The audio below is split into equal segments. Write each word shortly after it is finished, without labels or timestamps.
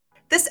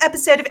This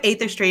episode of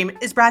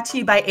Aetherstream is brought to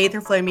you by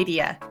Aetherflow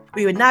Media.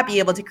 We would not be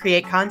able to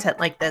create content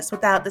like this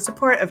without the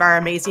support of our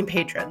amazing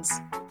patrons.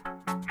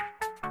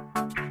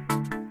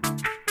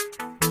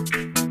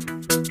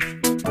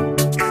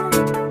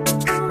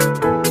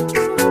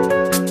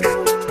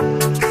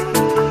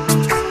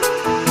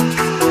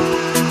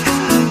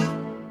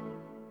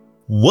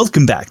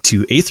 Welcome back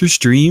to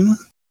Aetherstream.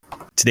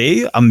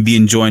 Today I'm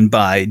being joined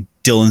by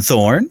Dylan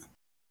Thorne,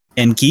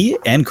 Enki,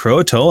 and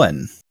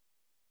Croatoan.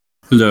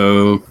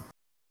 Hello.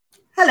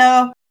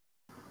 Hello.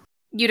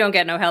 You don't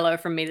get no hello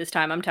from me this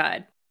time. I'm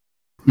tired.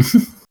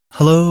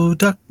 Hello,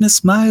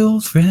 darkness, my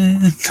old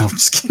friend. No, I'm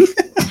just kidding.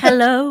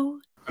 Hello.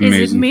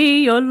 Amazing. Is it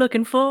me you're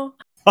looking for?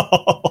 So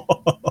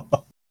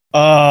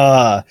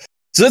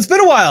it's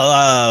been a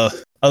while,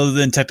 other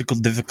than technical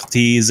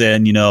difficulties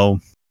and,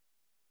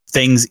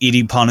 things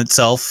eating upon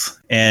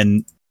itself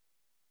and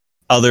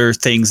other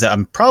things that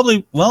I'm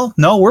probably,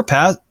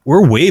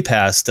 we're way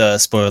past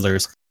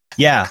spoilers.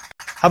 Yeah.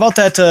 How about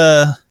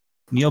that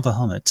Neo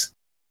Bahamut?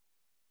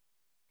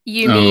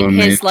 You mean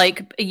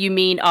you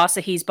mean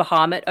Asahi's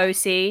Bahamut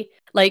OC?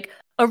 Like,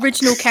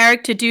 original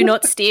character do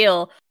not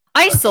steal.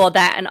 I saw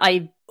that and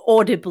I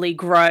audibly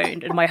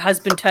groaned, and my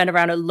husband turned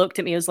around and looked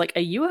at me and was like,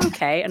 "Are you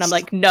okay?" And I'm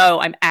like,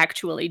 "No, I'm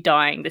actually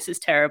dying. This is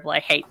terrible.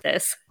 I hate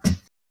this."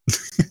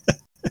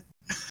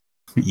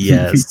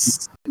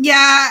 Yes.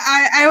 Yeah,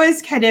 I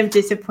was kind of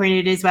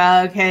disappointed as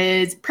well,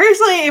 because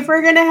personally, if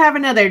we're going to have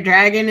another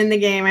dragon in the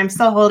game, I'm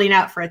still holding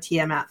out for a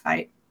Tiamat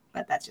fight.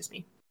 But that's just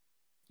me.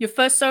 Your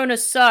first Sona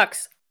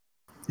sucks.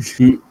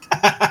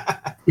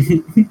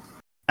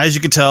 As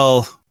you can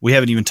tell, we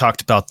haven't even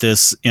talked about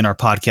this in our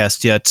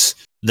podcast yet.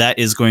 That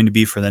is going to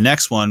be for the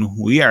next one.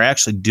 We are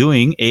actually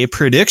doing a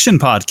prediction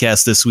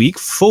podcast this week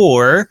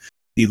for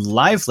the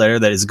live letter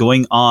that is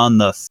going on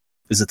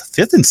is it the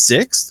 5th and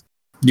 6th?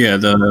 Yeah,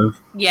 the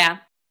Yeah.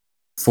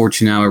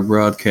 14-hour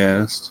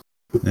broadcast.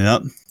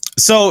 Yep.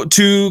 So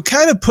to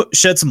kind of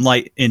shed some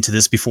light into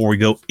this before we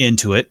go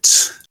into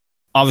it,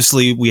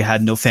 obviously we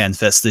had no fan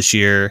fest this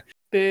year.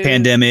 Boo.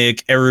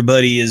 Pandemic,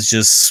 everybody is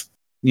just,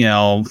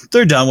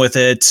 they're done with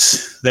it.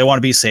 They want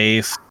to be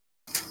safe.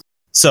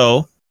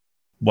 So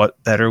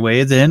what better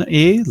way than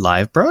a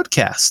live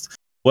broadcast?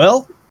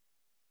 Well,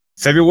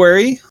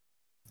 February,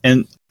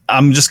 and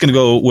I'm just going to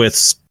go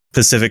with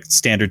Pacific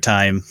Standard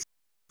Time.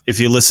 If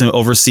you listen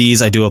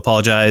overseas, I do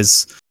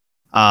apologize.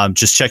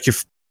 Just check your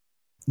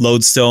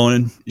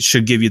Lodestone. It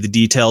should give you the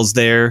details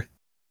there.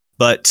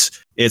 But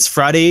it's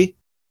Friday,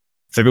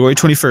 February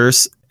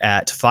 21st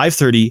at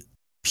 5:30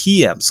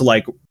 p.m. So,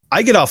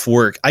 I get off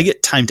work. I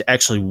get time to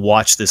actually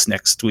watch this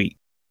next week,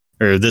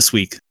 or this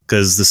week,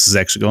 because this is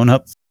actually going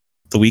up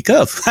the week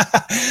of.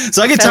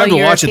 So I get time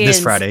to watch it this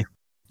Friday.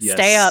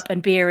 Stay up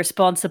and be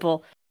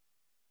irresponsible.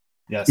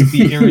 Yes,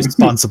 be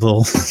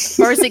irresponsible.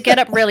 Or is it get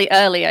up really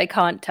early? I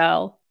can't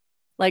tell.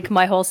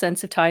 My whole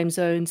sense of time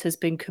zones has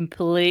been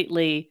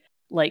completely,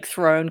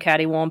 thrown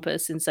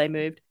cattywampus since I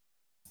moved.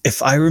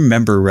 If I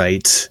remember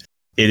right,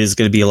 it is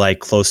going to be,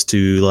 close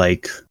to,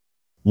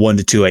 1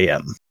 to 2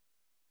 a.m.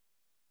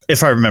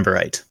 If I remember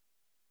right.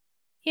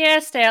 Yeah,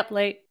 stay up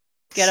late.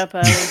 Get up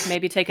early.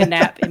 Maybe take a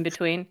nap in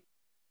between.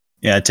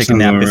 Yeah, take a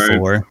nap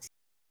before.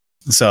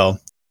 So,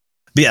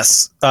 but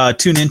yes,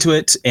 tune into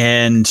it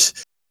and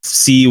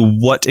see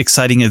what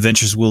exciting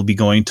adventures we'll be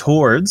going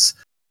towards.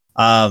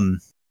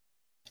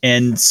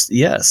 And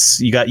yes,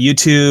 you got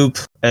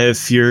YouTube.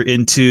 If you're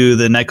into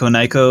the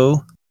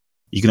Nico,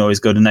 you can always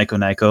go to Nico.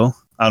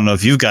 I don't know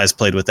if you guys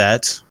played with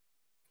that.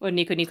 Or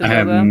Nico I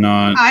have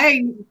not.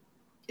 I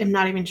am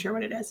not even sure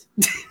what it is.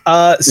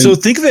 So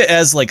think of it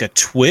as like a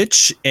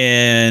Twitch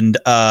and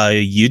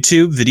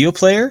YouTube video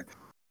player.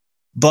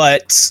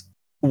 But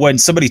when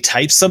somebody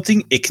types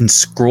something, it can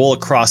scroll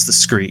across the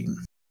screen.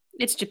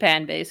 It's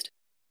Japan-based.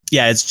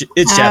 Yeah, it's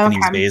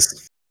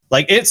Japanese-based.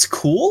 It's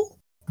cool,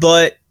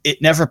 but it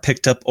never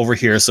picked up over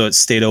here, so it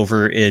stayed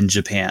over in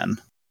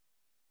Japan.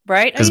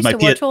 Right? I used to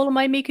watch all of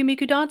my Miku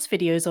Miku dance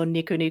videos on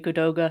Nico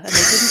Doga, and they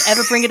didn't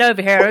ever bring it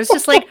over here. I was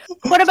just like,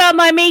 what about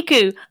my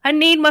Miku? I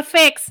need my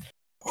fix.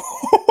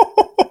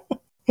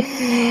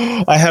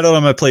 I had it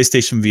on my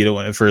PlayStation Vita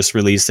when it first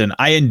released, and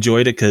I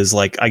enjoyed it because,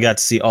 I got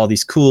to see all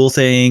these cool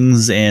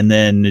things, and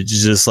then it's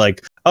just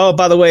oh,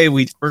 by the way,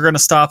 we're going to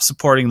stop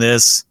supporting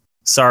this.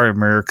 Sorry,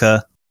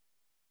 America.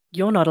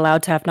 You're not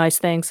allowed to have nice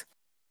things.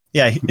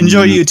 Yeah,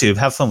 enjoy YouTube.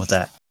 Have fun with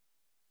that.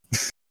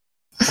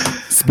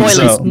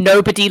 Spoilers,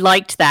 nobody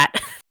liked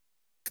that.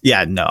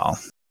 Yeah, no.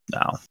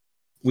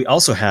 We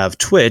also have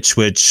Twitch,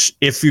 which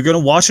if you're going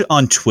to watch it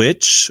on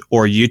Twitch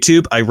or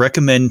YouTube, I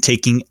recommend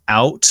taking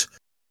out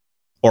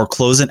or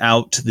closing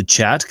out the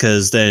chat,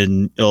 because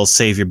then it'll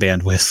save your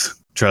bandwidth.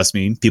 Trust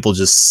me, people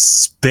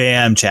just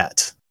spam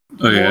chat.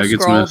 Oh yeah, More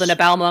scroll than a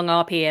Balmung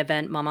RP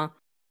event, mama.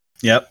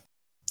 Yep.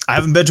 I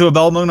haven't been to a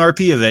Balmung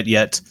RP event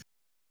yet,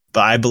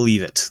 but I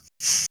believe it.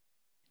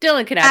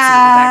 Dylan can absolutely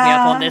back me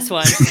up on this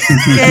one.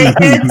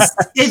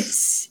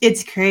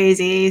 It's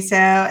crazy. So,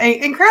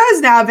 and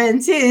Crow's now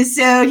been too,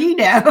 so he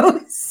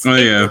knows. Oh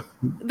yeah.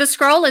 The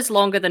scroll is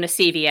longer than a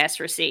CVS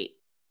receipt.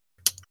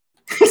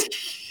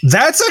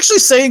 That's actually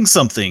saying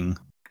something.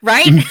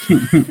 Right?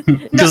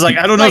 Because,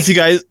 I don't know if you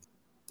guys...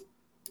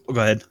 Oh,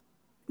 go ahead.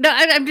 No,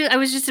 I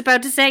was just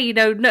about to say,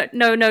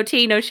 no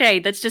tea, no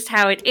shade. That's just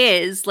how it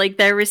is. Like,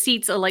 their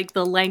receipts are,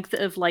 the length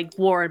of,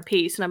 War and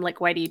Peace. And I'm like,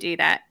 why do you do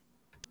that?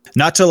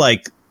 Not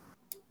to,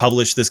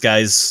 publish this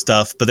guy's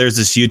stuff, but there's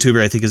this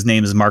YouTuber, I think his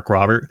name is Mark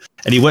Robert,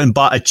 and he went and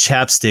bought a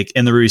chapstick,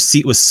 and the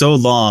receipt was so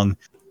long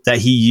that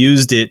he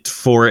used it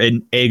for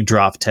an egg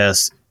drop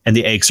test, and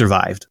the egg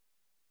survived.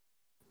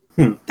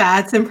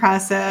 That's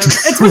impressive.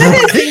 It's one of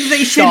those things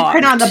they should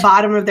print on the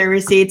bottom of their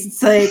receipts.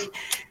 It's like,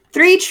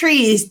 3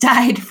 trees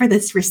died for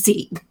this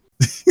receipt.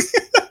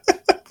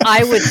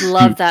 I would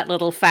love that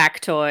little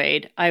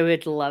factoid. I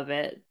would love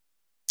it.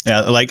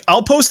 Yeah,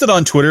 I'll post it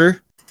on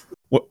Twitter,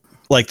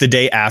 the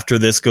day after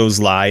this goes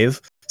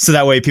live, so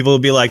that way people will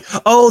be like,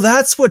 "Oh,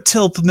 that's what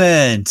Tilp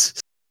meant."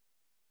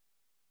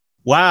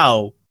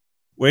 Wow,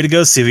 way to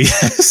go,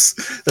 CBS!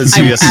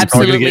 I will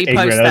absolutely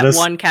post that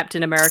one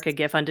Captain America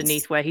gif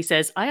underneath where he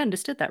says, "I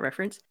understood that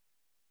reference."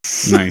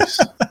 Nice.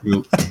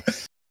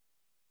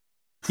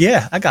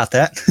 Yeah, I got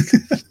that.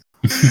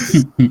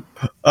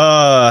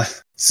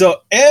 So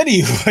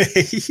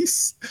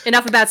anyways,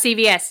 enough about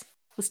CVS.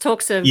 Let's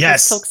talk some.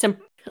 Yes.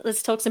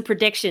 Let's talk some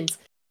predictions.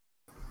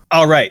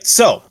 All right.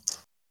 So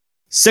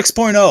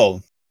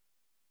 6.0.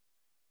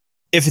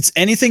 If it's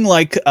anything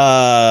like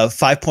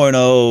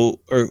 5.0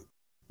 or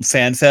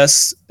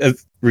FanFest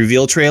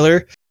reveal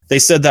trailer, they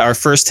said that our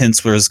first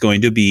hints was going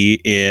to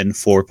be in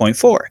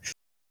 4.4.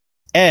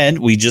 And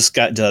we just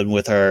got done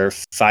with our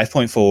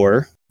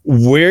 5.4.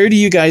 Where do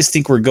you guys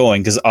think we're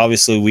going? Because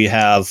obviously we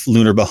have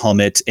Lunar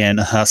Bahamut and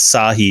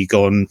Asahi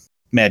going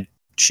mad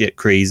shit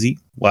crazy.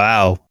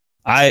 Wow,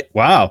 I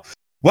got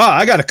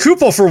a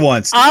Koopa for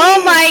once.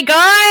 Oh my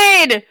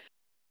god!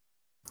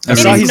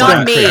 Asahi's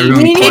not me.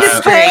 We need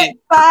to put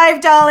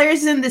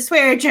 $5 in the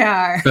swear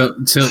jar.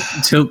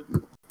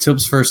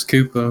 Tilp's first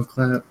Koopa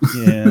clap.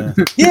 Yeah.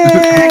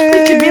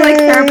 It should be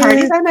third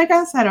party time, I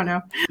guess. I don't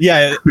know.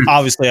 Yeah,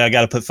 obviously I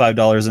got to put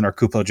 $5 in our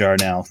Koopa jar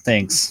now.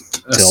 Thanks.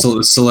 A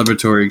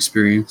celebratory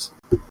experience.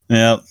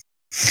 Yep.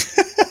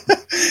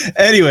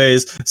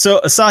 Anyways,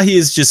 so Asahi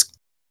is just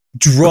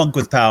drunk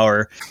with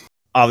power.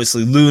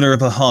 Obviously, Lunar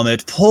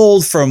Bahamut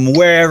pulled from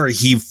wherever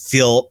he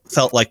felt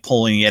like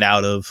pulling it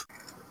out of.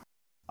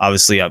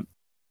 Obviously, I'm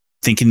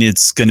thinking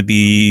it's going to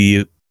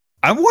be...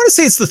 I want to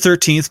say it's the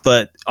 13th,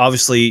 but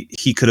obviously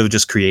he could have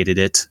just created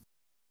it.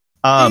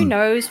 Who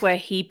knows where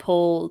he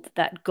pulled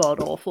that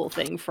god-awful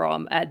thing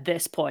from at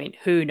this point?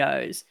 Who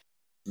knows?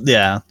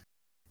 Yeah.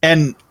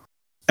 And,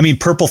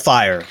 Purple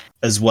Fire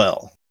as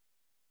well.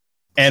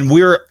 And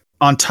we're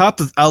on top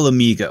of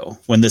Alamigo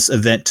when this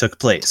event took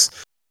place.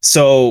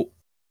 So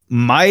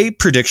my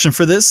prediction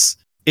for this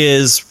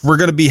is we're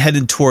going to be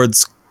headed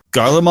towards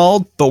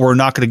Garlemald, but we're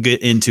not going to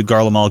get into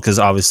Garlemald because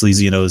obviously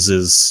Xenos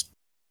is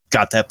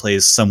got that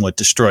place somewhat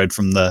destroyed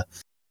from the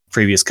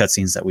previous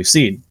cutscenes that we've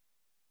seen.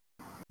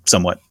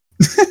 Somewhat.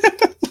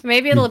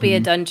 Maybe it'll be a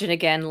dungeon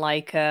again,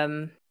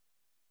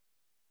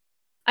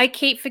 I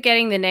keep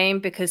forgetting the name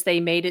because they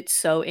made it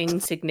so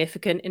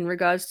insignificant in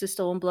regards to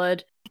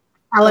Stormblood.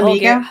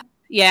 Alamigo?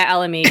 Yeah,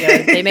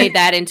 Alamigo. They made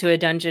that into a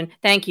dungeon.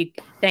 Thank you.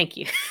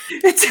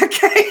 It's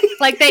okay.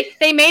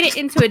 They made it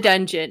into a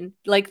dungeon.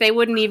 They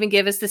wouldn't even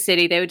give us the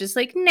city. They were just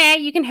like, nah,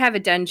 you can have a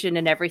dungeon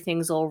and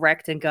everything's all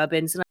wrecked and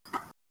gubbins. And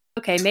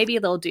okay, maybe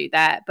they'll do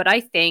that. But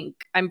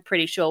I'm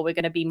pretty sure we're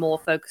going to be more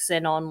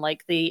focusing on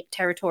the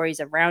territories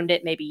around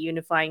it, maybe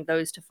unifying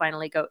those to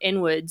finally go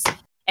inwards,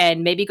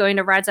 and maybe going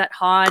to Radzat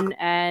Han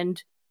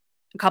and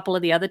a couple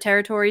of the other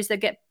territories that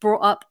get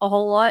brought up a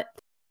whole lot.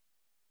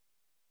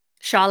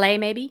 Charlet,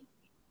 maybe?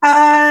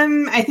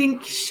 I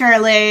think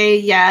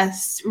Charlet,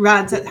 yes.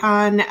 Radzat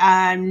Han,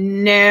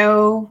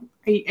 no.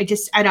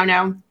 I don't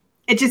know.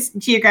 It just,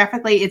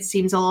 geographically, it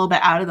seems a little bit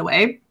out of the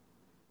way.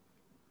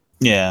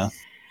 Yeah.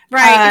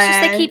 Right, it's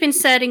just they keep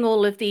inserting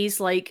all of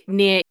these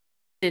near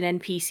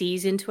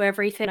NPCs into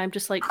everything. I'm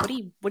just like, what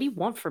do you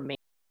want from me?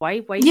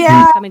 Why are you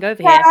coming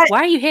over here? Why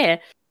are you here?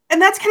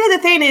 And that's kind of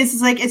the thing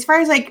is as far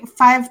as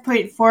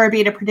 5.4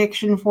 being a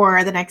prediction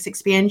for the next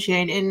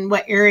expansion and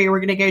what area we're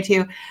going to go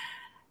to,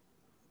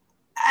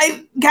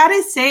 I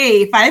gotta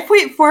say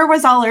 5.4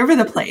 was all over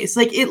the place.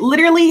 It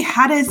literally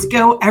had us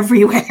go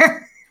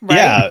everywhere. Right?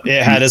 Yeah,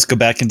 it had us go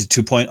back into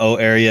 2.0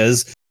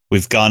 areas.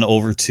 We've gone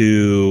over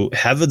to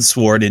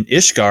Heavensward in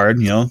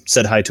Ishgard,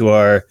 said hi to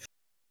our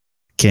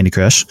Candy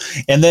Crush.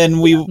 And then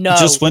we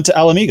just went to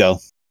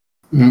Alamigo.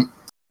 Mm-hmm.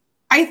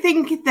 I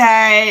think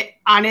that,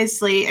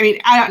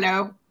 honestly, I don't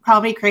know,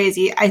 call me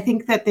crazy. I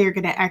think that they're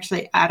going to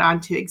actually add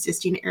on to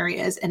existing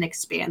areas and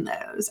expand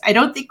those. I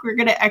don't think we're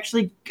going to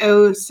actually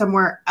go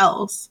somewhere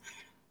else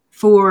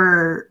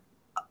for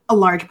a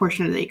large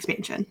portion of the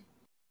expansion.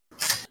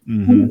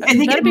 Mm-hmm. I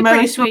think at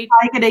most we're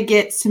probably going to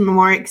get some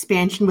more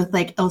expansion with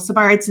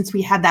Ilsabard, since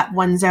we had that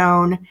one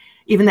zone,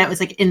 even though it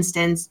was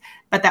instance,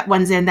 but that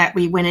one zone that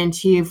we went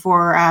into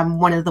for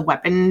one of the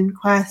weapon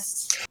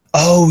quests.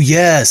 Oh,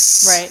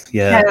 yes. Right.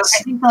 Yes. So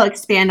I think they'll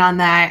expand on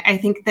that. I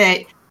think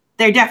that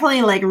they're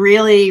definitely like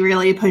really,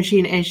 really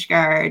pushing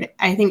Ishgard.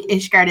 I think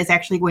Ishgard is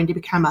actually going to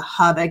become a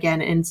hub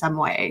again in some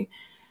way.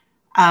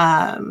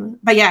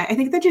 But yeah, I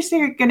think they're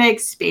going to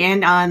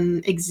expand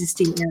on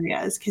existing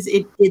areas because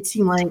it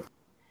seemed like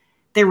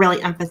they're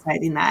really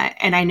emphasizing that.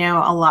 And I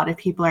know a lot of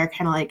people are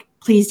kind of like,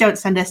 please don't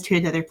send us to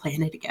another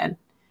planet again.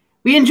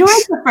 We enjoyed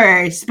the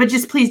first, but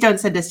just please don't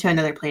send us to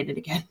another planet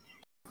again.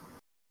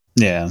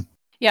 Yeah.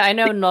 Yeah, I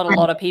know not a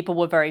lot of people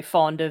were very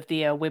fond of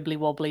the wibbly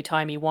wobbly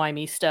timey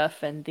wimey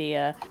stuff and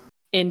the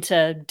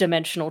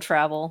interdimensional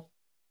travel.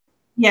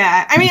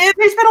 Yeah, I mean,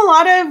 there's been a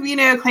lot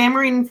of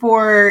clamoring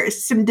for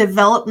some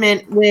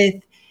development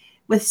with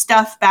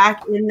stuff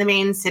back in the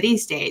main city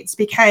states,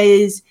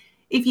 because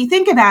if you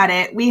think about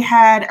it, we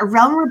had A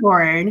Realm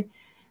Reborn,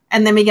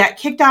 and then we got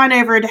kicked on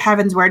over to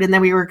Heavensward, and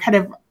then we were kind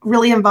of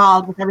really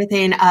involved with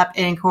everything up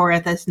in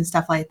Corithus and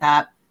stuff like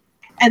that,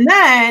 and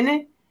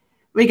then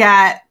we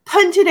got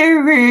punted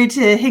over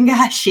to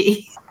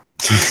Hingashi.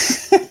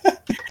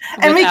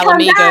 And with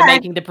Alamigo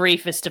making the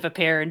briefest of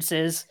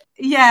appearances.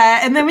 Yeah,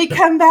 and then we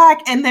come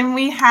back, and then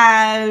we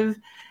have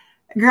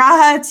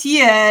Graha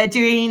Tia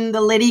doing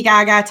the Lady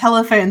Gaga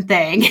telephone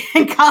thing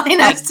and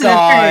calling us to the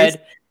first.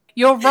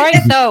 You're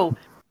right, though.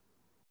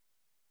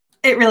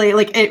 It really,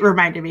 it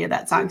reminded me of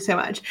that song so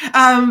much.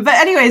 But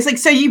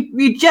anyways, so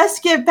you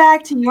just get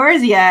back to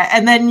Eorzea,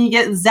 and then you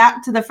get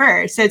zapped to the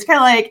first. So it's kind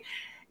of like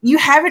you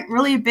haven't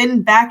really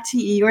been back to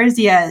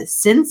Eorzea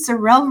since A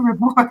Realm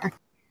Reborn.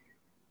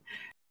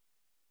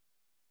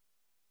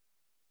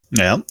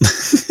 Yeah.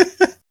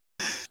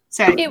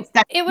 So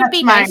it would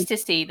be nice to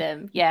see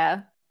them.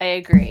 Yeah, I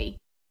agree.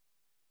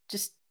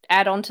 Just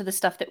add on to the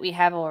stuff that we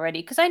have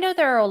already. Because I know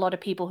there are a lot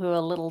of people who are a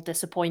little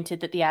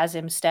disappointed that the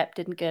Azim step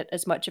didn't get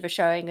as much of a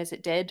showing as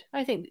it did.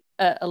 I think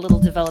a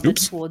little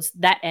development towards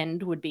that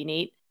end would be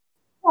neat.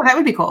 Oh, that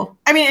would be cool.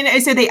 I mean,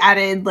 and so they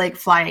added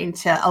flying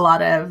to a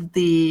lot of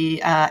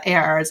the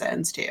ARR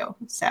zones too.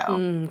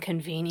 So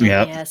convenient.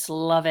 Yep. Yes,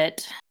 love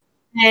it.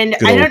 And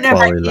I don't know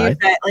about you,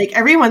 but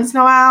every once in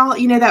a while,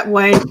 that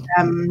one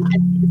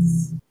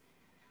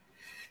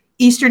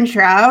Eastern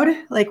Shroud,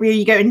 where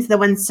you go into the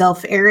one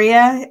Sylph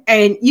area,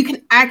 and you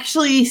can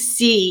actually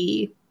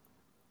see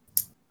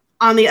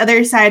on the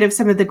other side of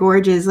some of the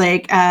gorges,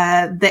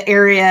 the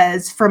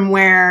areas from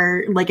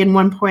where, in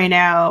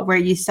 1.0, where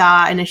you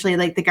saw initially,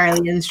 the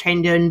Garleans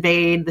trying to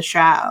invade the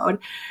Shroud.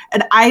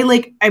 And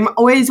I'm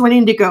always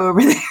wanting to go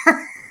over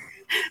there.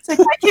 It's like,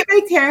 why can't my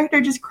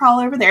character just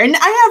crawl over there? And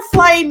I have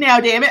flying now,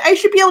 damn it. I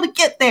should be able to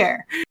get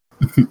there.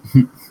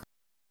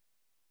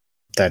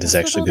 That is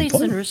actually a good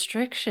point. And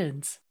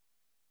restrictions.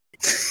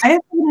 I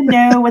have to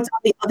know what's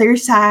on the other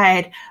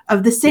side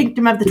of the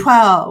Sanctum of the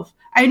 12.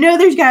 I know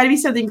there's got to be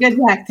something good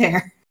back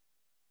there.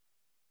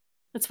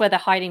 That's where they're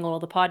hiding all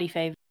the party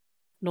favors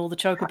and all the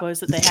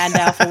chocobos that they hand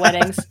out for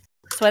weddings.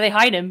 That's where they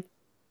hide him.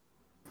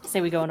 Say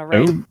we go on a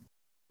raid.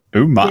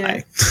 Oh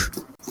my.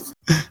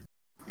 Yeah.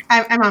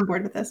 I'm on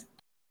board with this.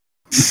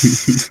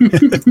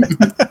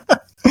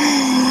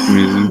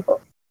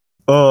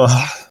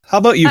 How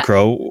about you,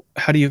 Crow?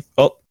 How do you...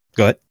 Oh,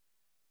 go ahead.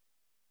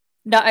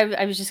 No,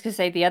 I was just going to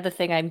say the other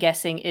thing I'm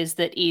guessing is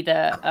that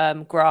either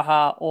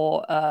Graha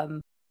or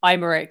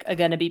Imeric are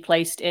going to be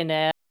placed in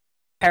a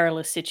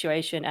perilous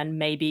situation and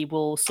maybe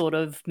will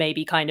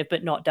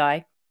but not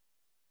die.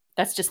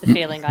 That's just the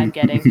feeling I'm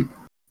getting.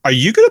 Are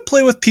you going to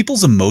play with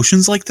people's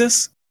emotions like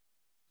this?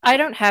 I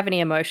don't have any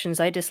emotions.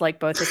 I dislike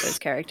both of those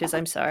characters.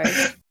 I'm sorry.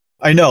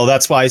 I know.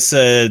 That's why I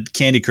said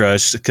Candy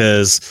Crush,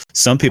 because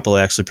some people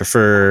actually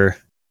prefer...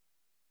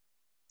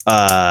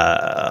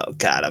 God,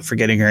 I'm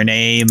forgetting her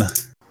name.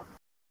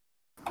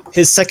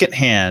 His second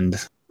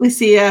hand.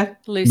 Lucia,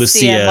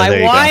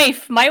 my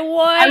wife. My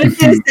wife. I was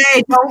going to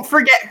say, don't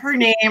forget her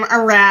name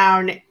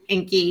around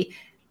Inky.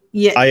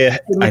 Yeah,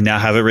 I now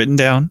have it written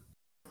down.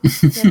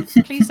 Yeah,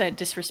 please don't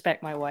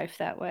disrespect my wife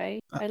that way.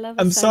 I love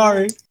her. I'm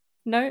sorry.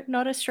 No,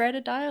 not a shred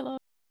of dialogue.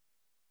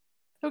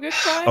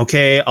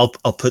 Okay, I'll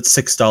put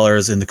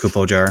 $6 in the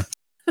Kupo jar.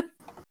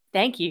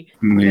 Thank you.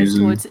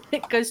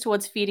 It goes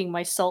towards feeding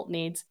my salt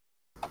needs.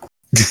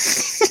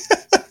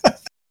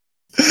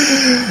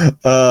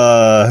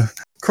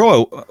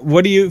 Crow,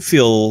 what do you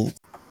feel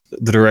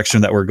the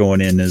direction that we're going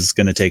in is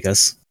going to take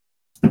us?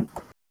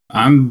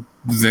 I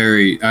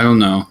don't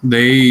know.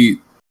 They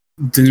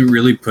didn't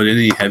really put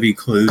any heavy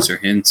clues or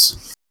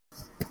hints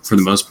for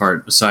the most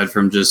part, aside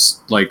from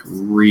just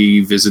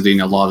revisiting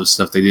a lot of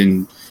stuff they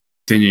didn't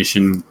finish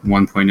in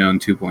 1.0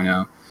 and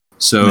 2.0.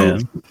 So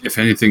if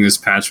anything, this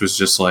patch was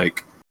just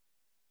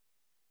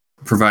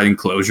providing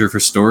closure for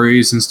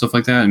stories and stuff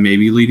like that, and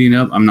maybe leading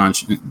up. I'm not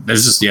sure.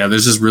 There's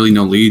just really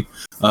no lead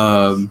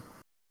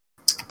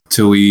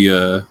till we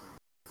I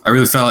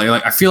really felt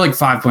I feel like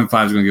 5.5 is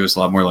going to give us a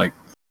lot more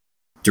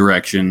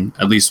direction,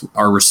 at least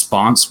our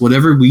response,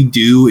 whatever we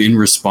do in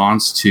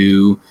response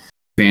to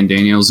Van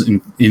Daniel's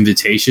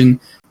invitation,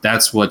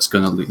 that's what's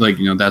going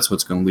to that's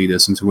what's going to lead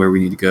us into where we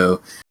need to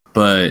go.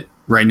 But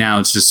right now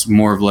it's just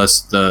more or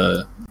less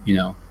the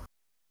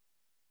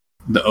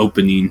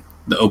opening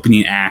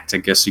act, I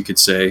guess you could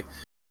say.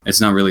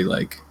 It's not really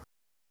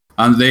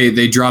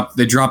They dropped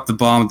the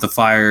bomb at the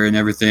fire and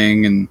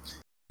everything, and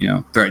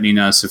threatening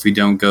us if we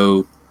don't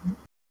go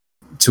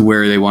to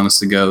where they want us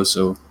to go.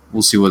 So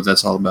we'll see what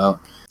that's all about.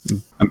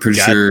 I'm pretty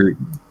sure.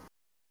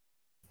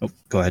 Oh,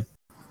 go ahead.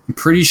 I'm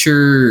pretty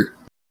sure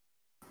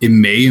it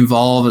may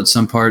involve at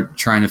some part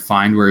trying to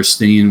find where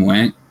Estinian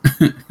went,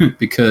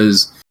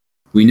 because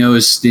we know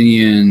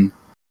Estinian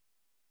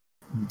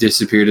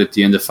disappeared at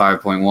the end of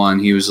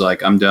 5.1. He was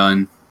like, "I'm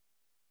done.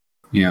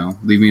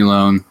 Leave me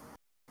alone.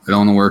 I don't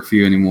want to work for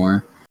you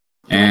anymore."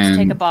 And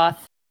take a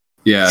bath.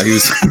 Yeah,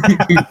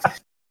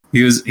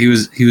 he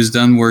was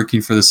done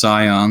working for the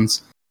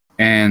Scions,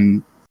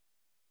 and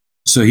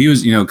so he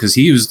was, because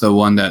he was the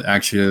one that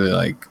actually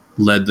like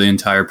led the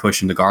entire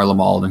push into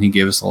Garlemald, and he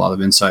gave us a lot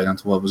of insight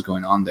onto what was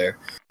going on there.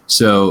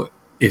 So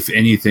if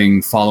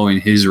anything, following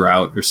his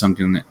route or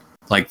something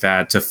like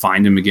that to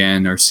find him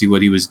again or see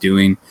what he was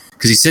doing,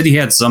 because he said he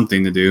had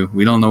something to do.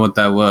 We don't know what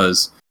that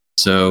was.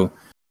 So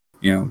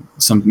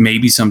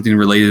maybe something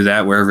related to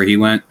that wherever he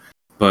went.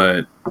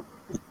 But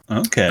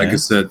okay, like I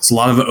said, it's a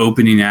lot of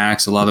opening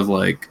acts, a lot of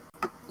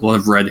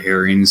red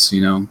herrings,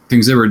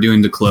 things they were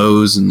doing to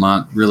close and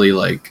not really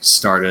like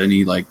start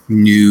any like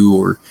new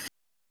or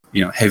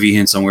heavy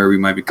hints on where we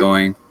might be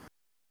going.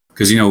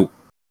 Because in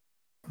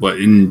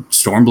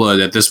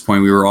Stormblood at this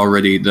point,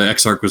 the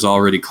Exarch was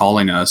already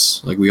calling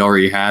us. Like we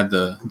already had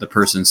the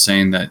person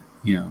saying that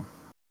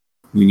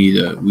we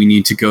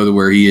need to go to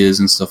where he is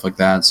and stuff like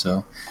that.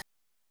 So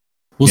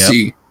we'll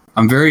see.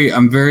 I'm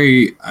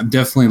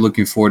definitely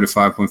looking forward to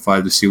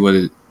 5.5 to see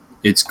what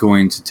it's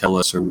going to tell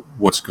us or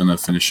what's going to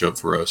finish up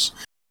for us.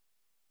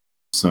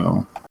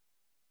 So,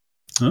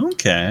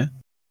 okay.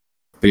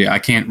 But yeah, I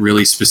can't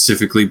really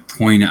specifically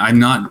point. I'm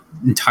not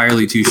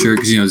entirely too sure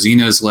because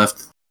Xena's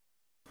left.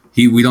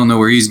 We don't know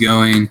where he's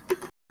going.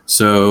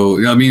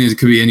 So I mean, it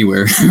could be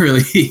anywhere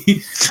really.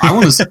 I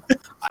want to.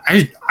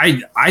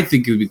 I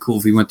think it would be cool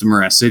if he went to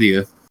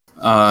Meracidia.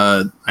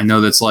 I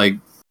know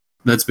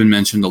that's been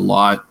mentioned a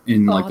lot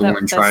in the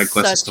Warren Triad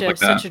quest and stuff like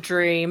that. Such a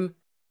dream.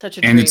 Such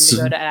a dream to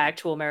go to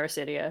actual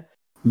Meracidia.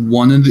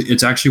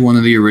 It's actually one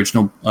of the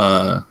original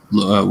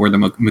where the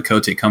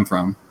Miqo'te come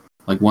from.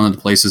 Like one of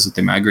the places that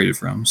they migrated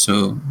from.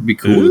 So it'd be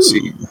cool to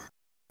see,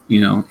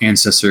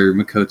 ancestor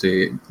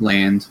Miqo'te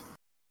land.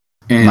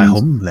 And my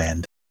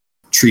homeland.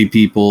 Tree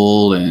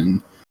people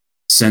and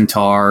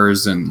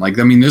centaurs and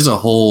there's a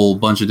whole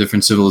bunch of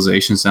different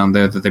civilizations down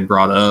there that they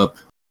brought up.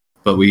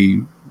 But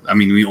we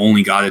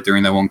only got it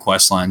during that one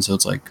quest line, so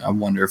it's like I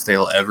wonder if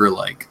they'll ever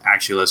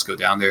actually let's go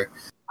down there.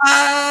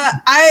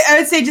 I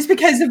would say just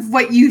because of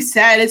what you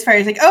said, as far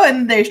as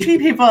and there's tree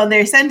people and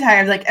there's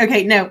centaurs,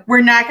 okay, no,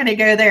 we're not going to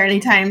go there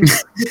anytime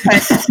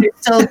because you're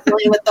still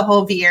dealing with the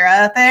whole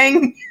Viera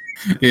thing.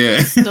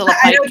 Yeah, still a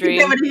I don't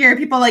think I would hear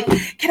people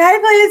 "Can I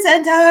play a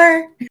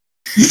centaur?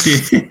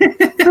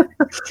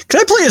 Can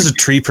I play as a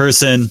tree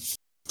person?"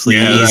 Please.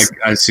 Yeah,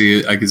 I see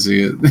it. I can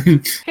see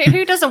it.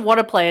 Who doesn't want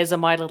to play as a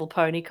My Little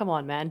Pony? Come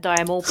on, man. Dye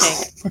them all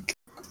pink.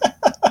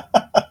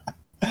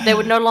 There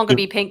would no longer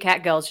be pink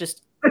cat girls,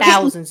 just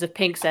thousands of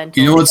pink centaurs.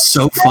 You know what's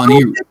so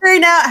funny? We're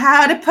figuring out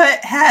how to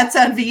put hats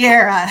on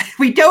Viera.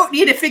 We don't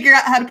need to figure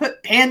out how to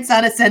put pants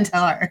on a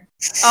centaur.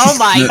 Oh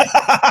my.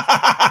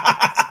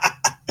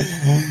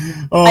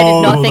 I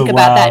did not think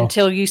about that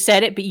until you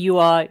said it, but you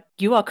are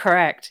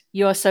correct.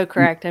 You are so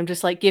correct. I'm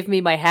just give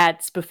me my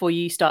hats before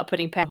you start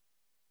putting pants.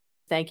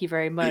 Thank you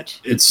very much.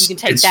 You can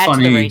take that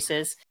funny. To the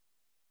races.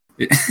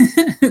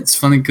 It's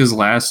funny because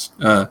last,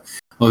 what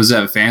was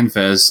that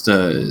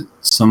FanFest?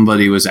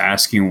 Somebody was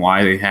asking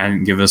why they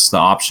hadn't given us the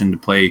option to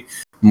play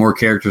more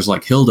characters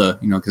like Hilda,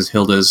 because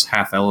Hilda's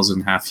half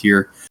Elezen, half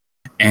here.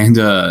 And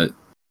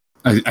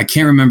I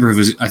can't remember if it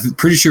was, I'm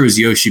pretty sure it was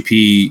Yoshi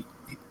P.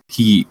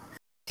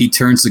 He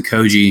turns to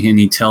Koji and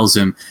he tells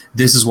him,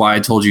 "This is why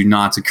I told you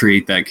not to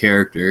create that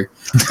character."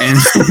 And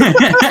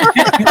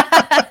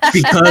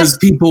because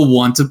people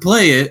want to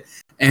play it.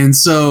 And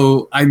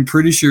so I'm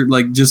pretty sure,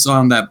 just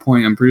on that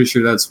point, I'm pretty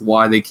sure that's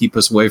why they keep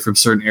us away from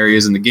certain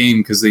areas in the game,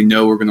 because they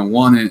know we're going to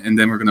want it and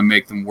then we're going to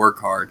make them work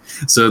hard.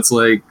 So it's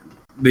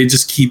they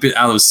just keep it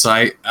out of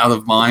sight, out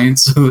of mind.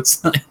 So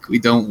it's we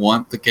don't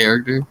want the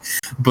character.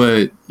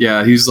 But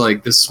yeah, he's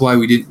this is why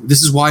we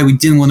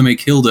didn't want to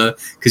make Hilda,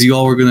 because you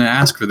all were going to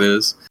ask for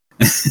this.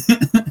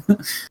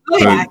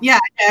 Yeah.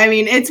 I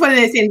mean, it's one of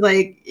those things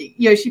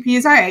Yoshi P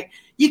is all right.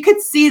 You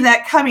could see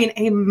that coming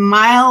a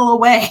mile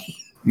away.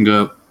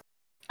 Yep.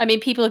 I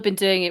mean, people have been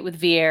doing it with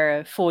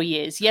Viera 4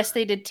 years. Yes,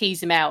 they did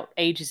tease him out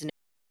ages and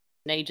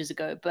ages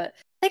ago, but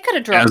they could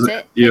have dropped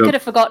it. They could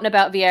have forgotten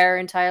about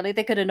Viera entirely.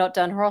 They could have not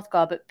done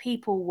Hrothgar, but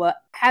people were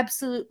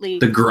absolutely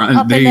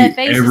up in their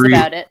faces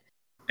about it.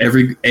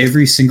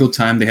 Every single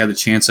time they had a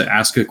chance to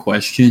ask a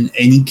question,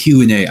 any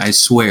Q&A, I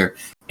swear,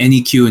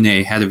 any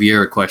Q&A had a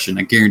Viera question.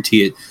 I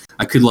guarantee it.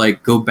 I could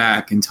go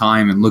back in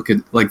time and look at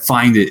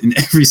find it in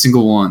every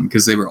single one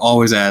because they were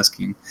always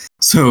asking.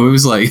 So it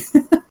was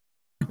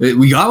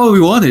we got what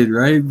we wanted,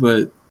 right?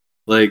 But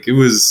it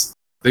was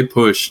they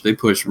pushed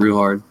real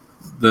hard.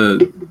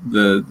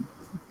 The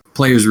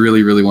players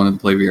really, really wanted to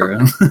play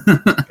Vera.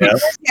 Yeah,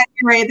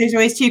 you're right. There's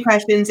always two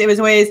questions. It was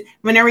always,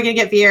 when are we going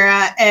to get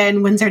Vera,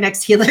 and when's our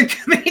next healer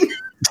coming?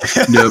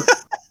 Yep.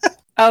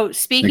 Oh,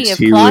 speaking Next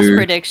of class healer.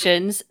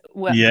 predictions,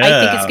 I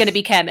think it's going to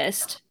be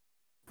Chemist.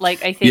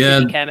 Like, I think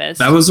it'll be Chemist.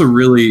 That was a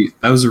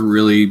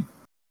really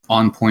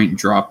on point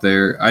drop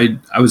there. I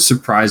was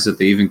surprised that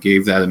they even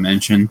gave that a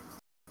mention.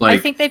 Like,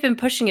 I think they've been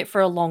pushing it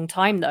for a long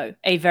time, though.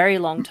 A very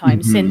long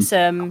time, since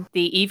the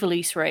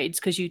Evilise raids,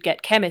 because you'd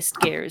get Chemist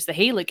gear as the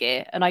healer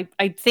gear. And I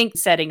think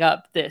setting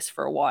up this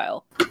for a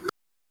while.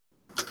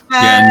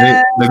 Yeah,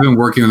 and they've been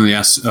working on the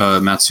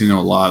Matsuno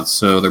a lot,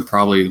 so they've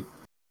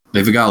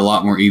got a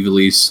lot more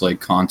Evilise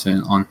like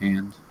content on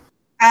hand.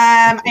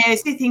 I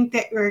also think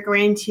that we're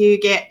going to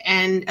get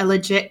a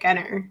legit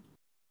gunner.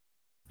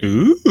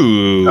 Ooh.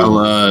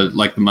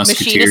 Like the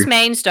Musketeer. Machinist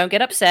mains, don't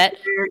get upset.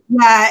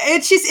 Yeah,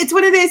 it's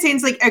one of those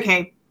things like,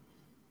 okay,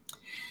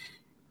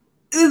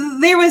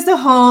 there was the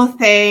whole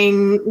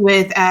thing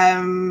with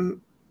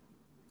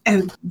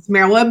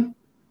Merylweb.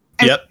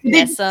 Yep.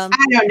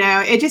 I don't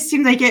know. It just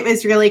seemed like it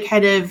was really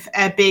kind of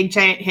a big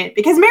giant hit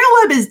because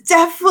Merylweb is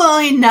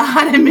definitely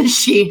not a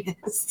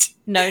machinist.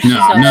 No, she's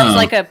not. No, She's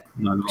like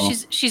not at all.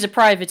 she's a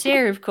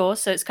privateer, of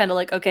course. So it's kind of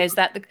like, okay,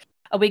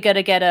 are we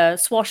gonna get a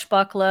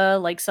swashbuckler,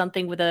 like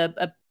something with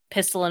a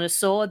pistol and a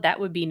sword?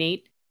 That would be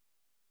neat.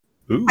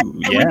 Ooh, I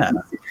yeah.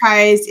 wouldn't be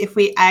surprised if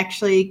we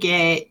actually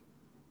get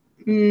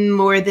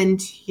more than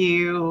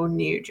 2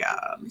 new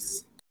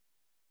jobs.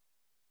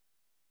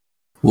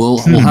 We'll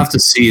have to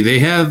see.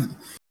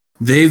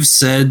 They've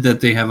said that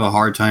they have a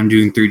hard time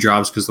doing 3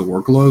 jobs because of the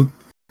workload,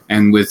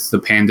 and with the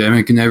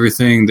pandemic and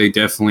everything, they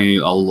definitely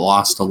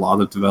lost a lot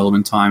of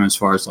development time as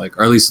far as like,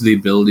 or at least the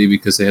ability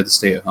because they had to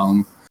stay at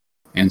home.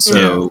 And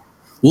so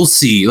we'll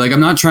see. Like, I'm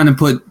not trying to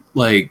put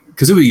like,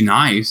 because it would be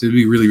nice. It would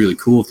be really, really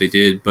cool if they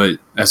did. But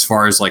as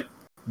far as like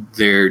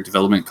their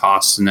development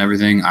costs and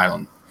everything,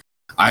 I'm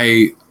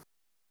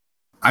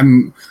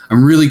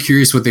really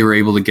curious what they were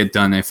able to get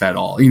done, if at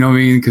all. You know what I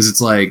mean? Because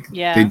it's like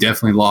they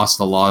definitely lost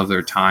a lot of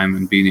their time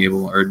and being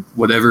able, or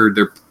whatever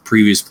their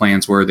previous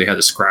plans were, they had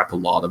to scrap a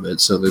lot of it.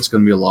 So there's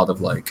going to be a lot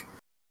of like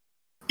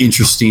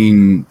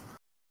interesting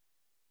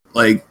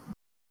like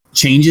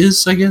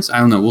changes, I guess. I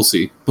don't know. We'll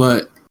see.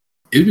 But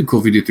it'd be cool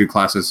if we do 3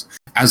 classes.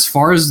 As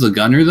far as the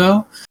gunner,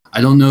 though,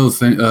 I don't know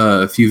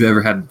if you've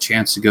ever had a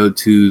chance to go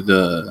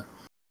to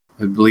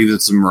I believe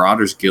it's the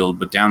Marauders Guild,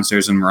 but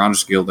downstairs in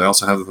Marauders Guild, they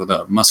also have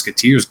the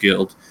Musketeers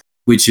Guild,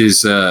 which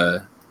is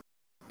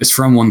it's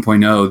from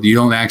 1.0. You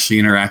don't actually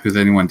interact with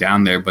anyone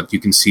down there, but you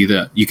can see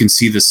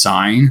the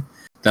sign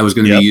that was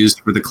going to be used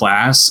for the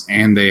class,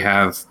 and they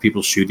have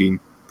people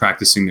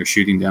practicing their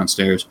shooting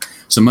downstairs.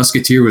 So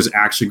Musketeer was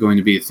actually going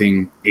to be a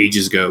thing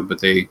ages ago, but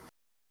they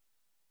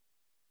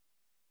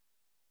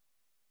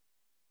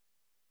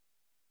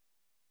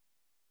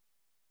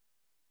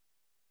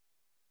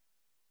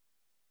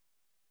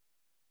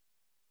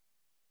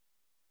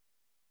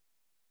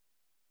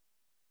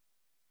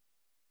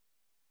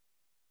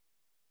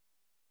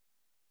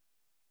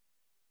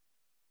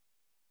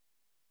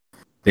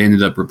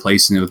ended up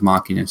replacing it with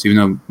Machinist, even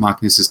though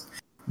Machinist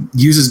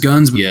uses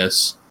guns.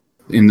 Yes,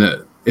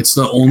 it's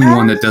the only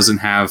one that doesn't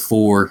have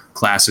 4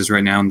 classes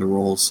right now in the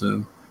role.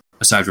 So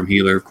aside from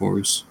healer, of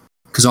course,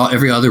 because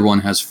every other one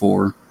has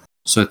 4.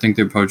 So I think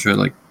they're probably trying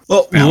to like.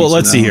 Well,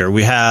 let's see here.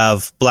 We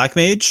have Black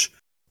Mage,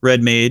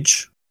 Red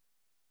Mage,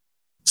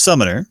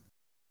 Summoner.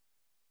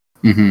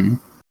 Mm-hmm.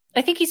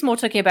 I think he's more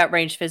talking about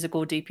ranged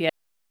physical DPS,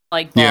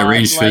 like Bard,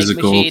 ranged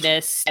physical,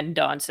 Machinist, and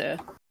Dancer.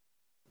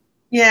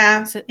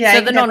 Yeah, So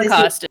the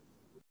non-caster.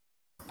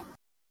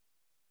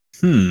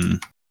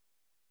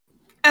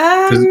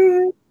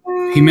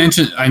 He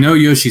mentioned. I know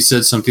Yoshi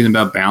said something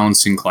about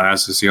balancing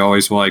classes. He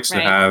always likes to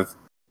have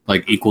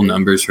like equal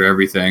numbers for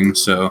everything.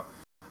 So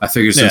I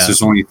figured since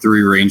there's only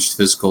 3 ranged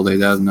physical,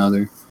 they'd add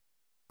another.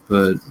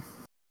 But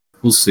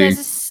we'll see.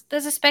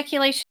 There's a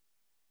speculation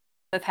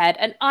I've had,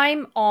 and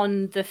I'm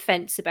on the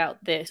fence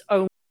about this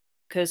only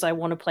because I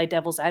want to play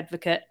devil's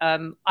advocate.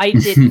 I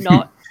did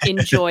not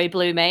enjoy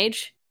Blue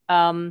Mage.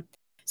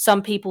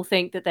 Some people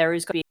think that there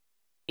is going to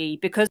be,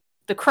 because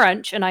the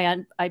crunch, and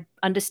I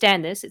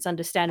understand this, it's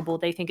understandable,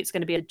 they think it's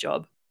going to be a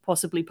job,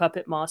 possibly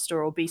Puppet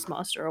Master or Beast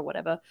Master or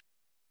whatever.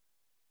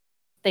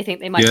 They think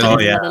they might do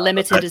another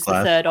limited as the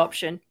 3rd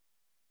option.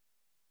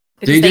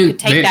 Because they could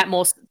take that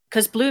more,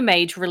 because Blue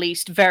Mage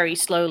released very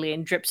slowly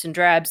in drips and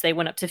drabs. They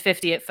went up to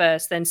 50 at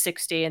first, then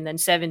 60, and then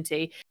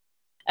 70.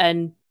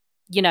 And,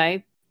 you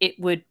know, it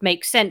would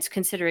make sense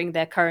considering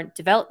their current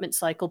development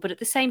cycle, but at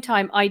the same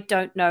time, I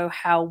don't know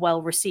how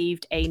well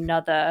received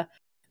another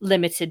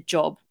limited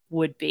job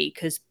would be,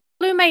 because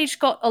Blue Mage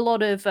got a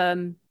lot of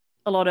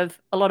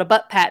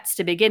butt pats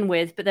to begin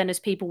with, but then as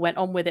people went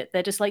on with it,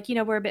 they're just like,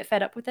 we're a bit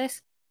fed up with this.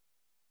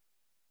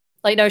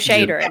 Like, no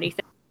shade or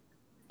anything.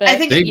 But, I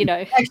think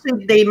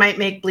actually they might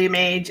make Blue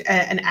Mage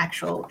an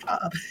actual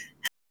job.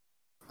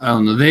 I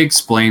don't know. They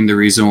explained the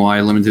reason why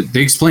limited.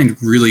 They explained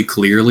really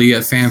clearly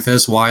at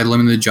FanFest why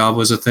limited job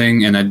was a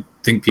thing, and I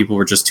think people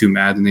were just too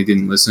mad and they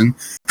didn't listen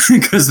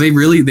because they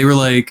were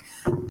like,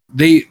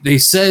 they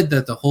said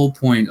that the whole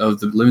point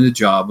of the limited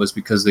job was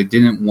because they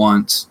didn't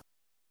want.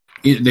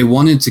 They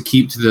wanted to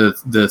keep to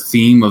the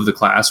theme of the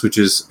class, which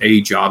is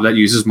a job that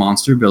uses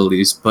monster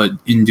abilities, but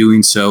in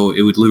doing so,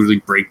 it would literally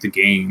break the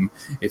game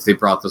if they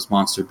brought those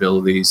monster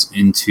abilities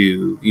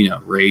into,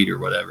 raid or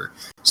whatever.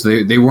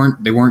 So they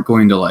weren't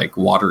going to like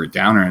water it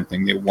down or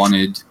anything. They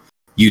wanted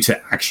you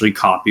to actually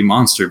copy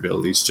monster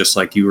abilities, just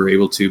like you were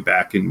able to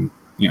back in,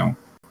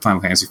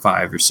 Final Fantasy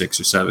 5 or 6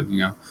 or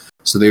 7,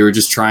 So they were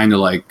just trying to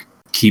like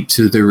keep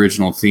to the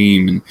original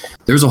theme, and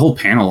there was a whole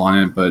panel on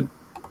it, but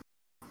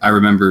I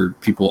remember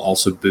people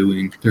also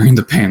booing during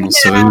the panel,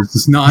 so it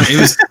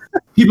was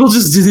people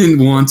just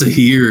didn't want to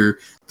hear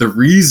the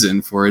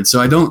reason for it. So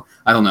I don't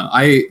know.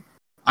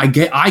 I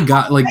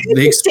got like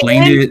they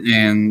explained it,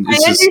 and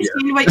it's I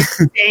understand what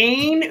you're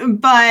saying,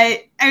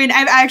 but I mean,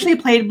 I've actually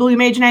played Blue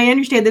Mage, and I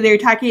understand that they're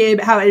talking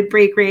about how it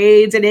break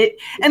raids, and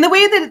the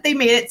way that they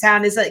made it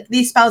sound is like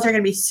these spells are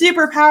going to be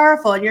super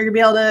powerful, and you're going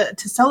to be able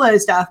to solo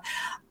stuff.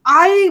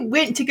 I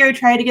went to go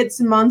try to get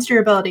some monster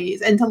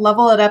abilities and to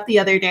level it up the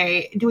other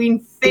day,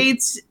 doing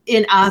Fates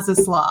in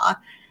Az's Law,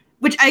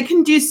 which I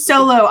can do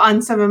solo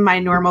on some of my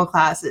normal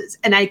classes,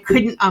 and I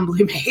couldn't on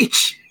Blue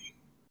Mage.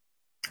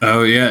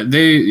 Oh yeah,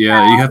 you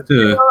have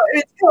to. So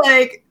it's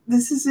like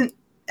this isn't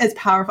as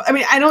powerful. I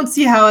mean, I don't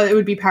see how it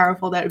would be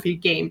powerful. That would be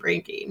game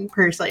breaking.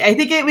 Personally, I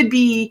think it would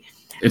be.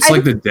 It's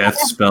like the death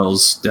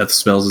spells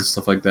and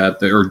stuff like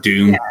that, or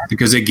Doom,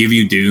 because they give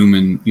you Doom,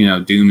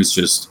 and Doom is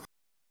just.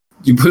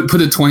 You put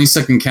a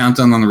 20-second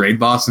countdown on the raid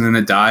boss and then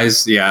it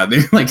dies. Yeah,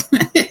 they're like.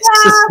 But they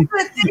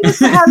used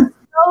to have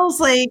spells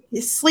like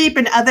sleep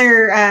and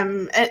other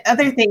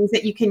things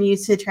that you can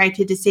use to try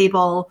to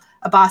disable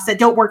a boss that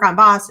don't work on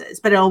bosses,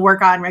 but it'll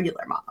work on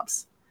regular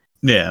mobs.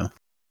 Yeah.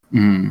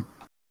 Mm.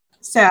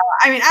 So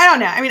I mean, I don't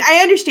know. I mean, I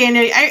understand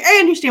it. I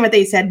understand what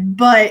they said,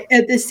 but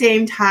at the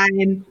same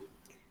time,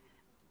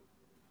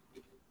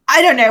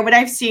 I don't know. What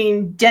I've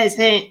seen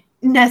doesn't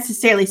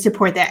necessarily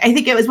support that. I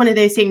think it was one of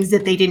those things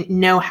that they didn't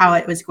know how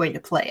it was going to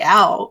play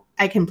out.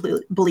 I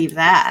completely believe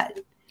that.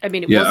 I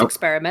mean, it was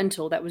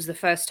experimental. That was the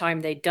first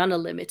time they'd done a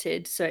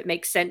limited, so it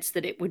makes sense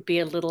that it would be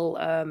a little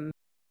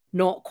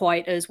not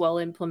quite as well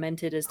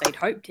implemented as they'd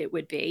hoped it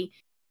would be.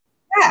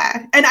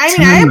 Yeah, and I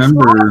mean, I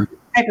remember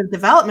type of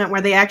development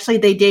where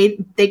they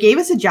gave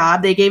us a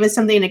job, they gave us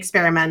something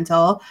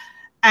experimental,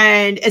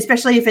 and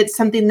especially if it's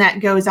something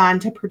that goes on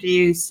to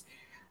produce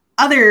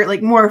other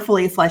like more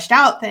fully fleshed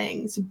out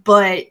things,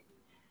 but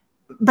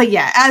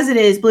yeah, as it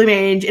is, Blue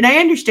Mage, and I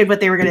understood what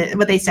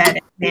they said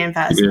at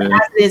FanFest. Yeah. But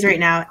as it is right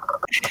now,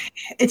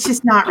 it's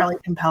just not really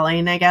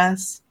compelling, I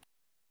guess.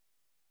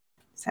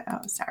 So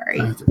sorry.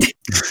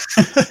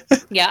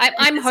 Yeah,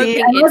 I'm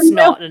hoping it's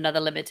not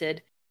another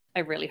limited.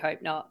 I really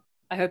hope not.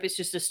 I hope it's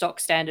just a stock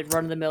standard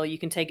run of the mill. You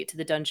can take it to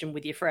the dungeon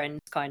with your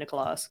friends kind of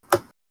class,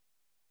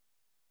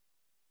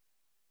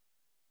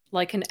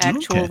 like an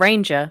actual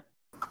ranger.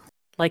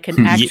 Like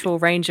an actual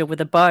ranger with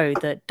a bow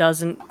that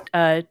doesn't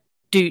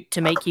doot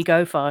to make you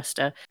go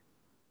faster.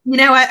 You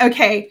know what?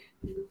 Okay.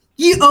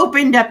 You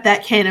opened up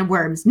that can of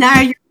worms. Now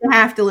you're going to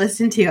have to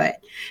listen to it.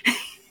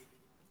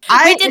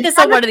 We did this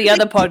on one of the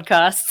other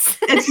podcasts.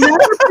 It's not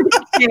a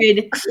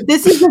prediction.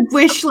 This is a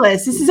wish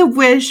list. This is a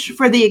wish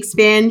for the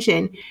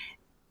expansion.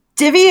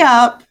 Divvy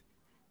up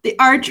the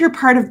archer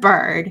part of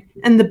Bard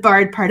and the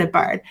Bard part of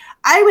Bard.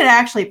 I would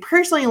actually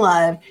personally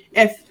love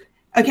if...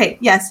 Okay,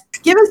 yes.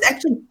 Give us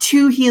actually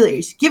 2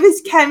 healers. Give us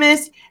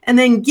Chemist, and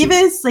then give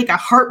us like a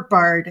harp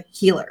bard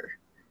healer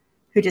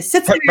who just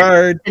sits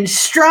there and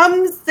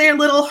strums their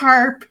little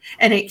harp,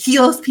 and it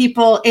heals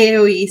people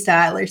AoE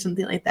style or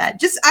something like that.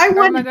 I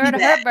want to do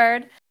that. Harp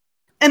bard.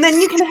 And then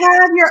you can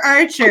have your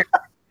archer,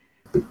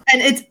 and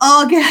it's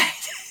all good.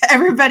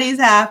 Everybody's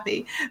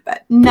happy,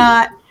 but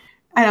not.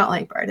 I don't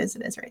like Bard as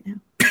it is right now.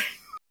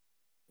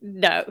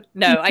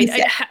 No.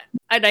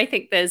 I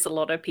think there's a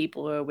lot of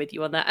people who are with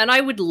you on that, and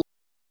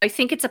I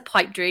think it's a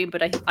pipe dream,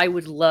 but I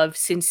would love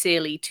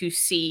sincerely to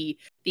see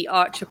the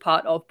archer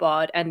part of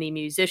Bard and the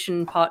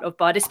musician part of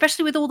Bard,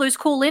 especially with all those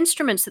cool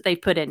instruments that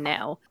they've put in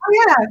now.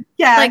 Oh,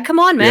 yeah. Like, come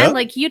on, man. Yeah.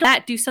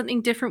 Like, do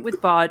something different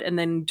with Bard and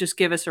then just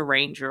give us a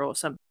ranger or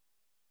something.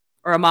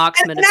 Or a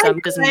marksman or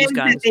something doesn't use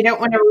guns. They don't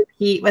want to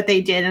repeat what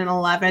they did in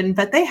 11,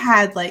 but they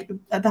had, like,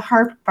 the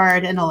harp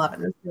Bard in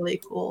 11 was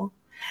really cool.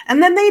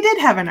 And then they did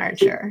have an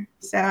archer.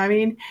 So, I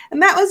mean,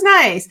 and that was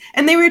nice.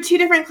 And they were 2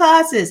 different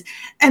classes.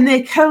 And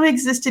they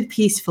coexisted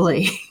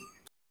peacefully.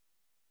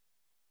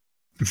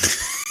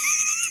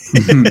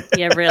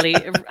 Yeah, really.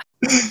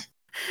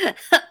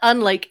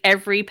 Unlike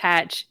every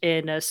patch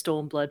in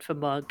Stormblood for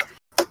Monk.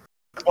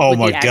 Oh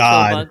my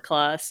god. Monk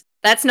class.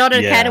 That's not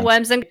a can of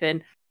worms.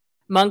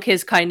 Monk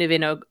is kind of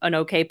in an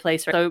okay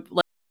place. So,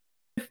 like,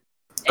 if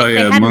they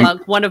had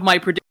Monk, one of my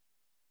predictions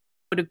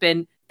would have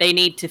been, they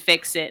need to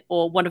fix it,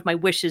 or one of my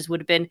wishes would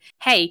have been,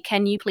 hey,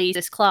 can you please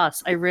this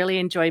class? I really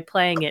enjoy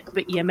playing it,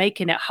 but you're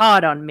making it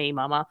hard on me,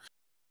 mama.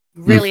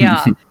 Really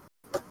are.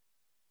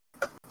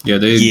 Yeah,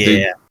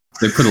 they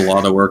put a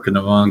lot of work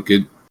into Monk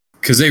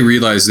because they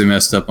realized they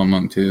messed up on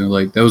Monk too.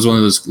 Like that was one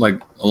of those, like,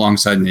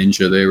 alongside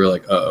Ninja, they were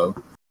like, "Uh-oh,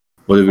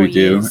 what did we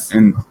do?"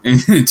 And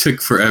it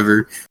took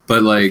forever,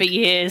 but like for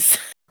years.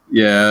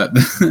 Yeah,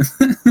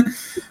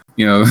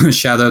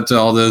 shout out to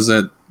all those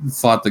that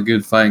fought the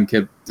good fight and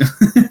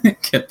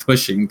kept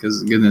pushing.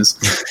 Because goodness,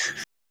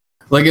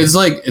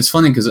 it's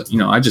funny because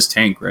I just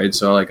tank, right?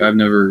 So like I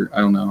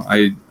don't know.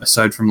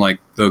 Aside from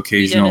like the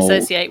occasional, you don't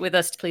associate with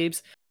us,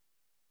 plebes.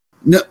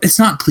 No, it's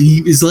not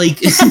plebe. It's like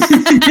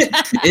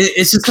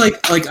it's just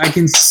like I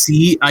can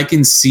see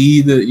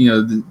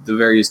the the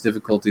various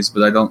difficulties,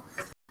 but I don't.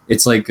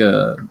 It's like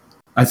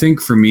I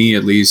think for me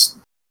at least,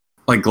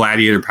 like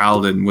Gladiator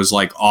Paladin was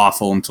like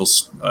awful until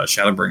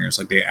Shadowbringers.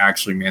 Like they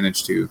actually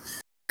managed to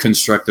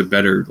construct a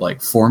better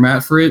like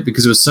format for it,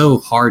 because it was so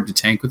hard to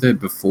tank with it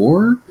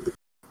before.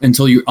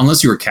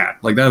 Unless you were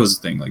capped, like that was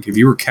the thing. Like if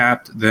you were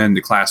capped, then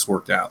the class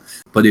worked out.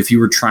 But if you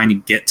were trying to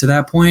get to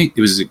that point,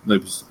 it was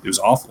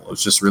awful. It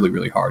was just really,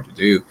 really hard to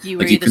do. You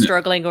were either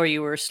struggling or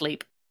you were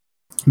asleep.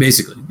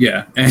 Basically,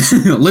 yeah, and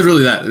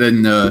literally that.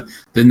 Then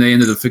they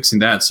ended up fixing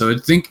that. So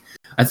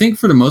I think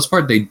for the most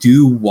part they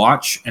do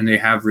watch and they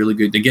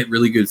get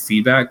really good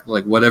feedback.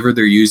 Like whatever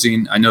they're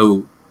using, I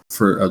know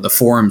for the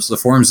forums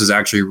is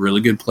actually a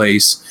really good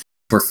place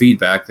for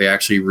feedback. They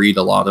actually read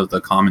a lot of the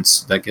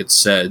comments that get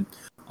said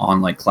on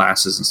like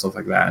classes and stuff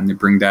like that, and they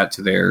bring that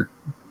to their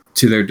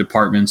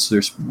departments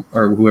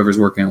or whoever's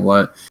working on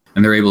what,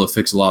 and they're able to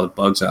fix a lot of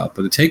bugs out.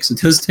 But it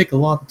does take a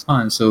lot of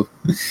time. So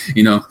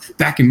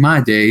back in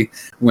my day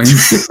when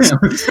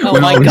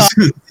oh my god,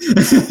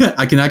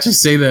 I can actually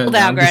say that. Hold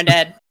down,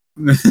 Granddad.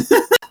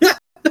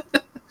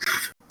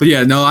 But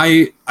yeah, no,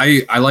 I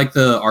like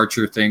the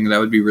Archer thing. That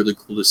would be really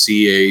cool to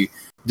see a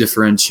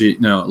differentiate,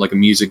 like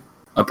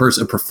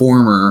a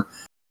performer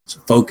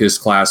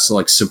focused class,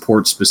 like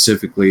support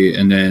specifically,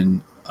 and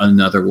then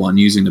another one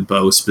using the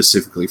bow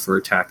specifically for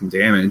attack and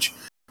damage.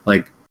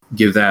 Like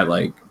give that,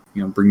 like,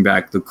 bring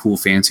back the cool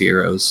fancy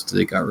arrows that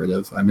they got rid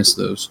of. I miss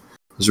those.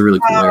 Those are really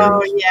cool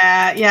arrows. Oh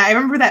yeah. I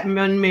remember that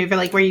one move,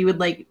 like where you would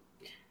like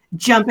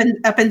jump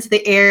up into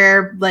the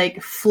air,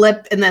 like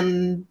flip, and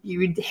then you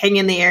would hang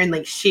in the air and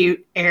like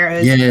shoot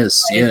arrows.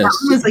 Yes, yes.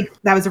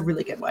 That was a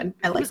really good one.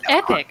 I like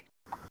that. Epic.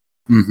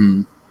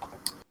 Mm-hmm.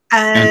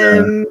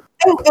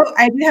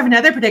 I do have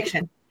another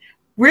prediction.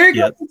 We're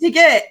going to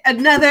get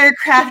another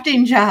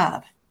crafting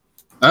job.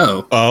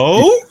 Oh.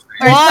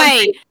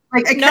 Why?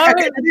 Like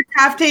another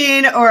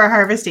crafting or a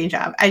harvesting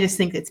job. I just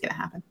think it's going to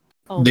happen.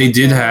 They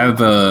did have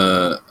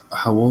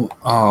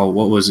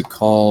what was it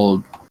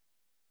called?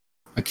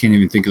 I can't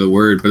even think of the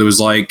word, but it was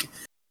like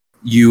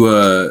you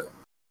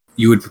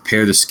would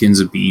prepare the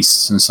skins of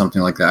beasts and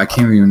something like that. I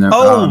can't even remember.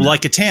 Oh,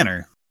 like a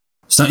tanner.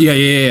 So,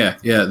 yeah.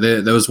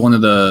 That was one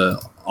of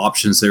the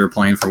options they were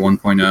playing for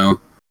 1.0.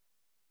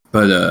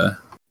 But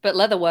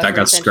Leatherworker that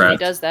got scrapped.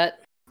 Does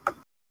that.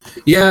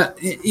 Yeah.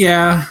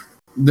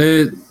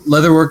 The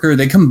Leatherworker,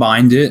 they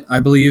combined it. I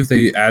believe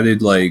they added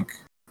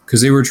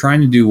because they were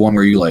trying to do one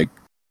where you like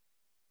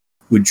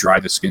would dry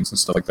the skins and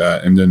stuff like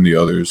that, and then the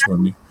others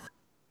when.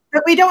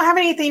 But we don't have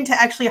anything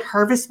to actually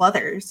harvest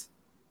leathers.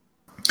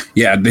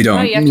 Yeah, they don't.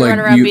 No, you have to run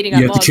around beating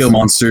up You have to kill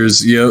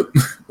monsters. Yep,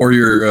 or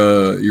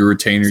your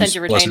retainers. Send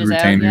your retainers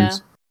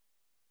out,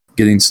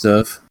 getting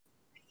stuff.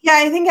 Yeah,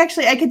 I think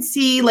actually I could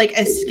see like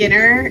a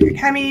Skinner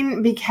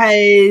coming,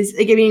 because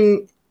I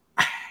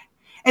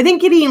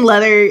think getting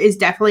leather is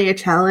definitely a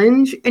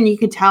challenge, and you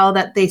could tell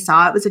that they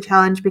saw it was a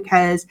challenge,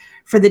 because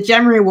for the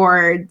gem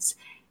rewards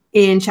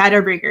in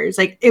Shadowbringers,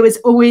 like it was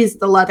always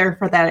the leather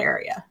for that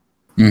area.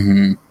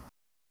 Mm-hmm.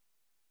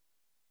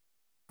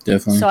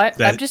 Definitely. So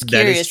I'm just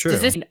curious,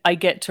 does this mean I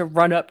get to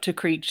run up to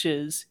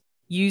creatures,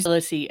 use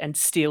ability, and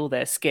steal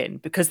their skin?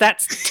 Because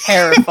that's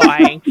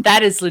terrifying.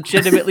 That is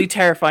legitimately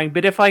terrifying.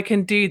 But if I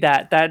can do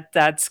that,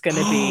 that's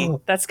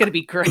gonna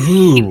be great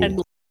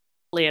and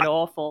lovely and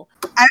awful.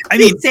 I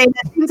mean, say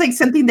that seems like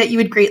something that you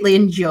would greatly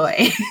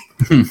enjoy.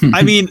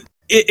 I mean,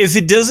 if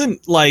it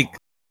doesn't like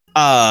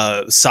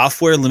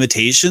software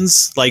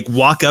limitations, like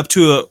walk up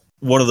to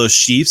one of those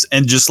sheeps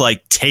and just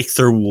like take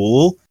their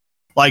wool,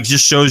 like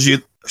just shows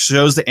the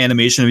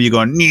animation of you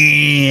going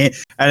nee,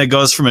 and it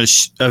goes from a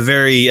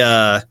very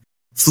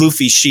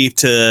floofy sheep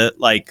to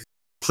like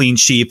clean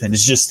sheep, and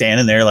it's just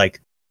standing there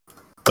like,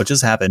 what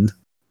just happened?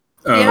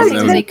 The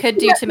thing they could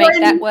do to make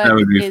that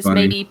work is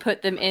funny. maybe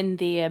put them in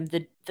the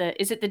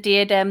is it the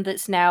diadem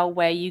that's now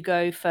where you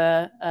go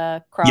for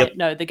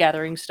the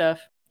gathering stuff.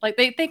 Like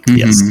they could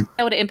be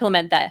able to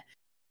implement that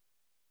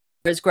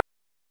as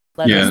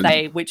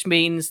which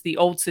means the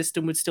old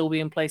system would still be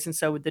in place, and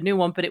so would the new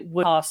one, but it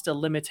would cast a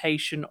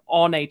limitation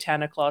on a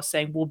Tanner class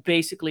saying, well,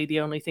 basically the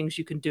only things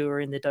you can do are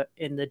in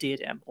the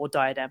diadem or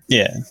diadem.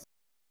 Yeah.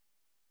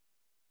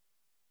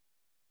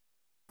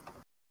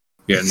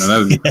 Yeah, no, that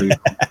would be pretty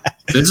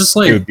It's just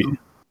like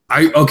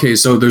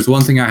so there's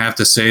one thing I have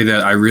to say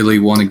that I really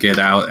want to get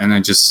out, and I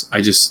just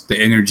the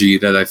energy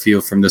that I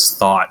feel from this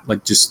thought,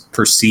 like just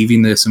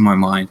perceiving this in my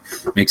mind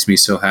makes me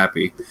so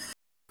happy.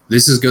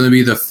 this is going to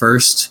be the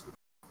first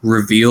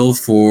reveal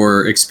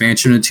for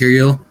expansion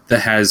material that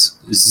has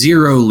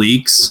 0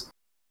 leaks.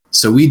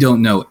 So we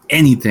don't know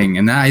anything,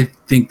 and I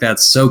think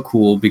that's so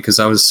cool because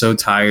I was so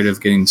tired of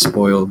getting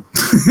spoiled.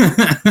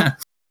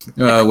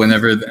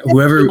 Whenever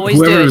whoever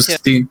was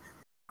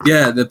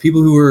the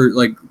people who were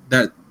like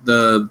that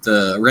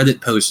the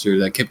Reddit poster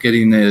that kept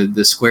getting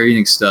the Square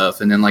Enix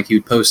stuff, and then like he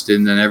would post it,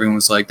 and then everyone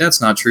was like,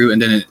 "That's not true,"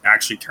 and then it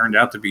actually turned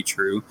out to be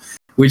true.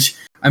 Which,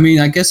 I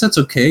mean, I guess that's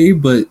okay,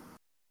 but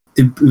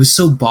it was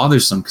so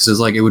bothersome because it's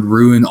like it would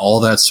ruin all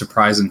that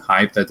surprise and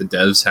hype that the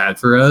devs had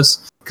for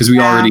us. Because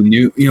we already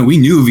knew, we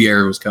knew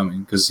Viera was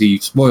coming because he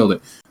spoiled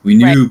it. We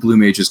knew Blue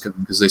Mage was coming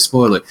because they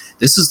spoiled it.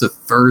 This is the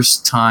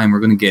first time we're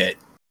going to get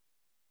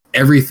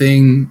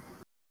everything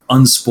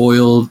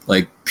unspoiled,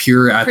 like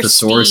pure at the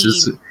source.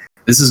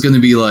 This is going to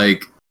be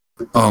like,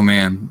 oh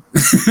man,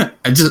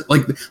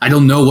 I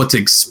don't know what to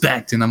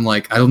expect, and I'm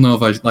like, I don't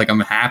know if I'm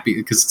happy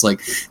because it's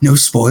like no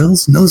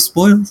spoils, no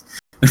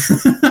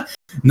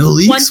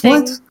leaks.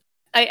 One thing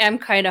I am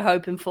kind of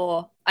hoping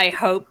for. I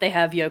hope they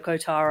have Yoko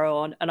Taro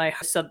on, and I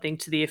hope something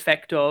to the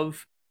effect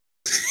of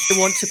they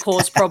want to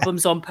cause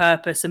problems on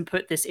purpose and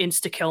put this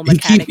insta-kill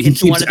mechanic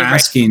into one of the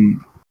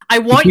asking. I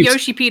want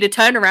Yoshi P to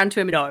turn around to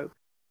him and no.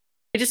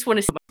 I just want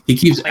to see. He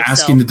keeps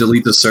asking to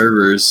delete the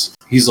servers.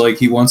 He's like,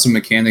 he wants a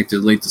mechanic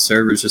to delete the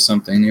servers or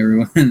something.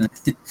 Everyone,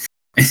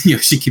 and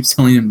Yoshi keeps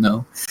telling him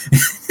no.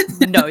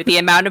 No, the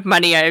amount of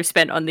money I have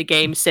spent on the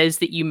game says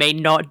that you may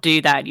not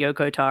do that,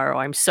 Yoko Taro.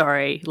 I'm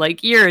sorry.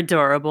 Like, you're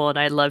adorable and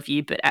I love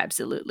you, but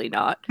absolutely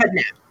not.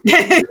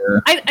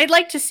 I'd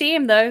like to see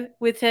him though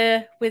with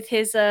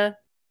his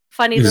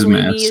funny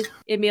little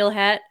Emil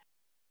hat.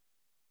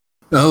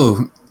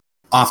 Oh,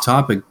 off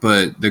topic,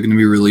 but they're going to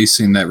be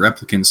releasing that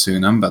replicant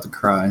soon. I'm about to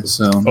cry.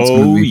 So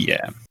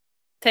yeah,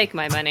 take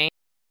my money.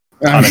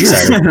 I'm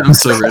excited. I'm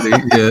so ready.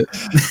 Yeah,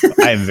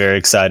 I'm very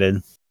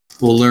excited.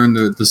 We'll learn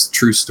the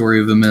true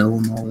story of Emil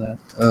and all that.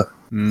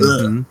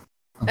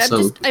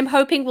 I'm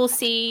hoping we'll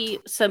see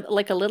some a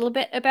little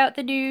bit about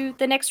the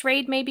next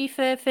raid maybe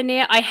for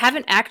Nier. I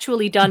haven't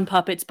actually done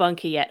Puppet's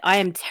Bunker yet. I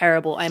am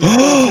terrible. I'm a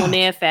awful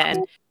Nier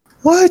fan.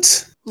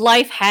 What?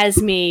 Life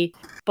has me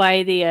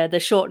by the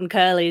short and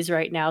curlies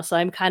right now, so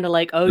I'm kind of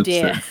like, oh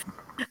dear,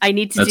 I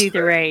need to do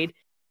the raid.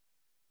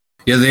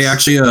 Yeah, they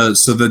actually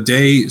so the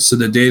day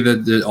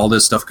that all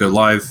this stuff go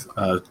live,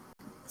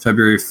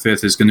 February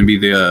 5th is going to be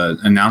the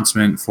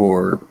announcement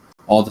for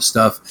all the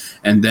stuff,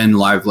 and then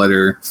live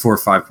letter for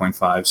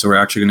 5.5. So we're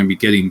actually going to be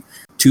getting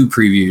 2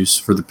 previews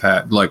for the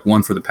patch, like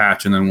one for the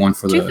patch and then one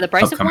for the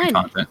upcoming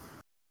content.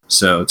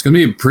 So it's going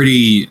to be a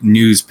pretty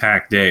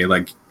news-packed day.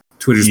 Like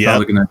Twitter's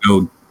probably going to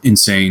go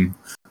insane.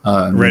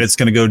 Reddit's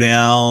going to go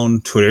down.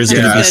 Twitter's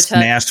going to be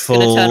smashed full.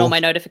 I'm going to turn all my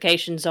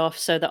notifications off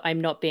so that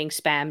I'm not being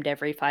spammed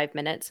every 5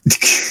 minutes.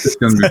 It's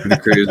going to be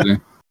pretty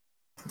crazy.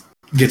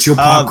 Get your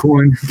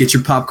popcorn. Get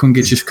your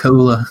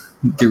cola.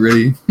 Get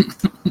ready.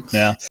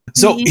 Yeah.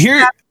 So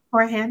here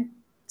beforehand.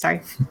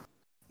 Sorry.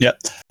 Yeah.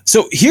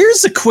 So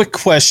here's a quick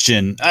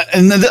question,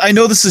 and I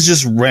know this is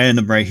just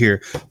random right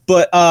here,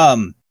 but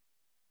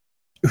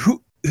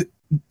who?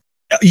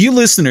 You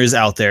listeners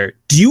out there,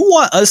 do you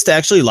want us to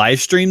actually live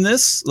stream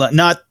this?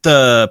 Not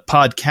the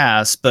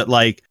podcast, but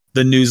like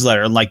the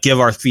newsletter, and like give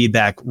our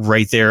feedback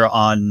right there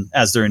on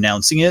as they're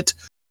announcing it,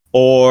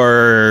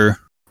 or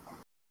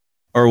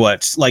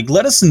what? Like,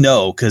 let us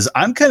know, because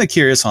I'm kind of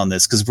curious on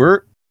this, because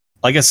we're,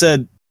 like I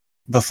said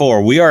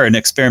before, we are an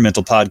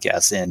experimental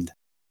podcast, and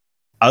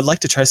I'd like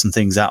to try some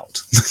things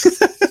out.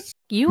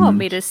 You want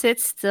me to sit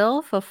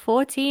still for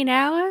 14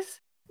 hours?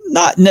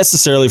 Not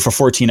necessarily for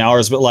 14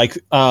 hours, but like,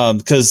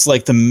 because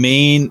like the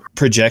main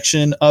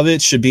projection of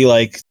it should be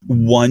like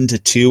 1 to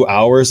 2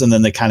 hours, and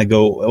then they kind of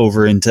go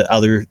over into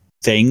other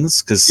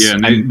things. Because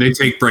they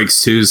take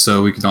breaks too,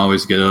 so we can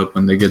always get up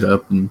when they get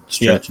up and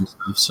stretch and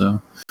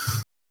stuff.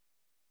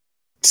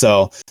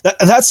 So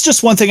that's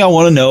just one thing I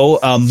want to know.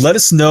 Let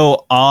us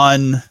know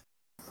on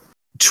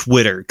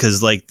Twitter,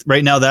 because like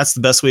right now that's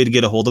the best way to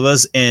get a hold of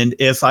us. And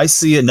if I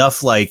see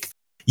enough, like,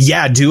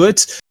 yeah, do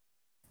it,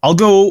 I'll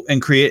go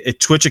and create a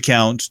Twitch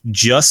account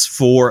just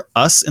for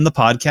us in the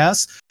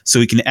podcast, so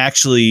we can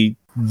actually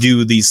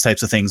do these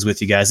types of things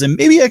with you guys, and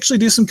maybe actually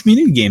do some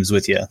community games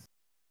with you.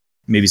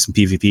 Maybe some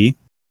PvP.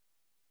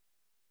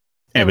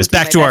 Anyways,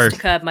 back to our... to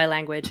curb my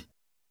language.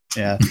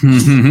 Yeah.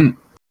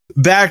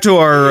 Back to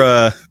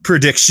our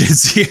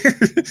predictions here.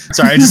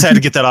 Sorry, I just had to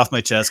get that off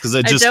my chest, because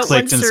it just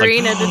clicked. I don't want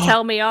Serena to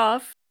tell me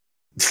off.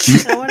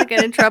 I don't want to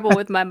get in trouble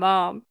with my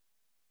mom.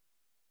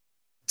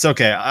 It's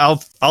okay.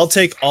 I'll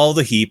take all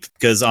the heat,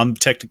 because I'm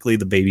technically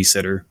the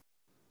babysitter.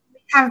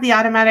 Have the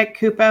automatic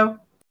Kupo.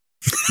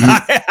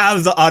 I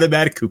have the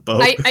automatic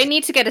Kupo. I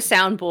need to get a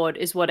soundboard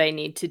is what I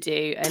need to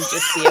do, and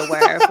just be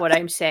aware of what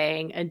I'm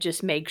saying, and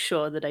just make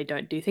sure that I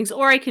don't do things.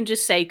 Or I can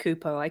just say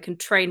Kupo. I can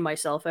train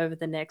myself over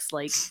the next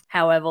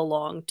however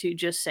long to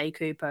just say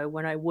Kupo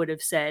when I would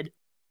have said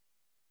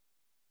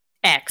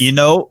X. You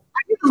know,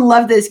 I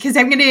love this, because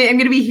I'm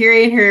gonna be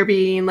hearing her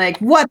being like,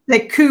 "What's the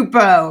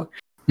Kupo?"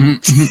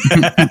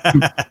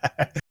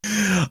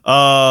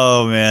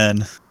 Oh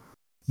man.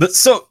 But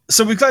so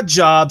we've got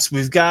jobs,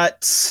 we've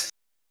got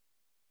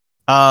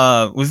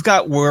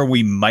where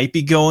we might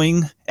be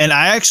going, and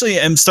I actually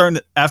am starting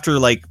to, after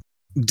like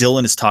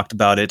Dylan has talked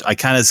about it, I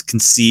kind of can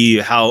see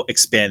how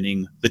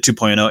expanding the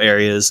 2.0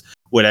 areas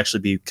would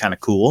actually be kind of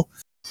cool.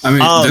 I mean,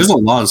 there's a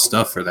lot of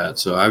stuff for that,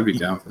 so I'd be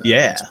down for that.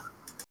 Yeah.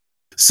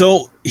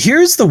 So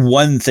here's the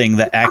one thing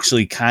that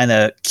actually kind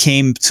of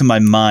came to my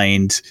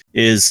mind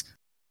is,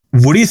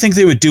 what do you think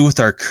they would do with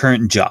our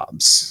current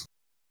jobs?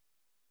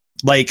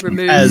 Like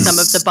remove some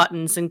of the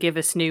buttons and give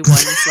us new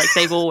ones, like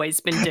they've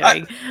always been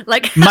doing.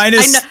 Like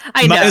minus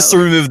to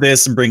remove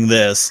this and bring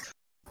this,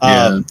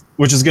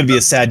 which is going to be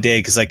a sad day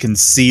because I can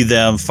see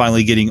them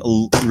finally getting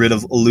rid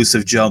of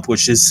elusive jump,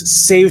 which has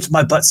saved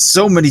my butt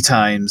so many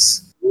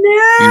times.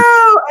 No,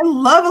 I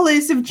love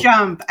elusive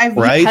jump.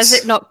 Right? Has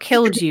it not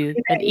killed you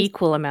an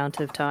equal amount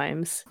of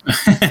times?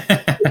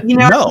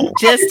 No.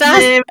 Just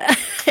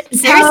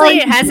seriously,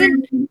 it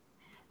hasn't.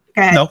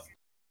 Okay. No.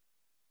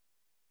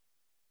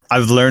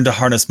 I've learned to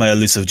harness my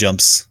elusive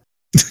jumps.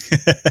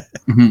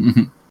 Go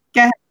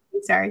ahead.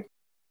 Sorry.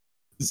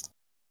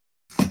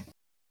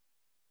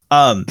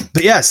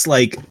 But yes,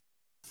 like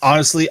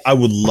honestly, I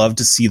would love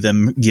to see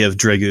them give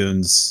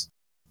dragoons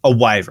a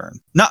wyvern.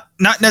 Not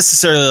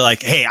necessarily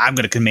like, hey, I'm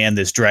going to command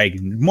this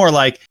dragon. More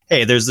like,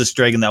 hey, there's this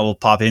dragon that will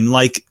pop in,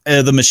 like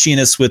the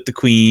machinist with the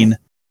queen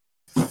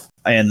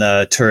and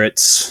the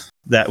turrets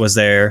that was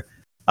there.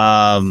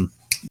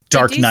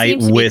 Dark Knight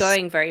with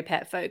going very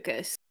pet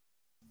focused.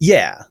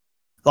 Yeah,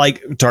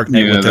 like Dark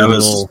Knight with their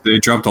little. They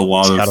dropped a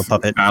lot shadow of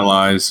puppet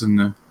allies in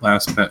the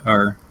last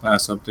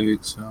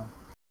update. So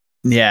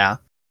yeah.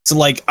 So,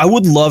 like, I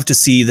would love to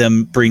see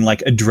them bring,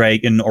 like, a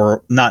dragon,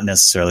 or not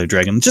necessarily a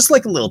dragon, just,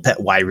 like, a little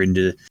pet wyvern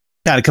to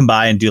kind of come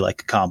by and do,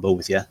 like, a combo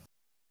with you.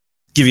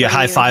 Give you a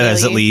high five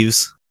as it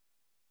leaves.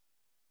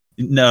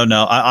 No,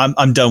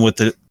 I'm done with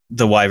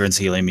the wyverns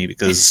healing me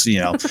because, you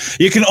know,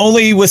 you can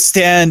only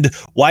withstand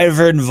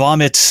wyvern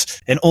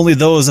vomit, and only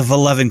those of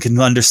 11 can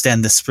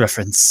understand this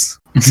reference.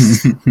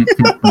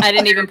 I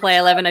didn't even play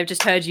 11. I've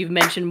just heard you've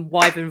mentioned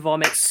wyvern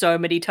vomit so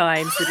many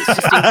times that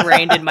it's just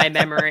ingrained in my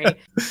memory.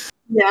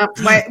 Yeah,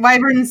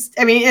 wyverns.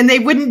 I mean, and they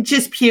wouldn't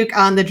just puke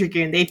on the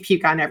dragoon; they'd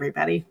puke on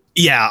everybody.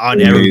 Yeah, on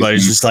everybody.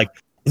 It's just like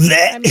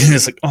that. I mean,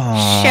 it's like,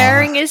 oh,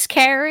 sharing is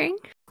caring.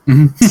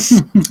 Also,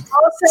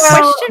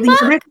 the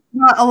other thing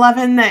about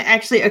 11 that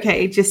actually,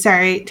 okay, just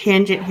sorry,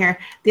 tangent here.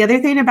 The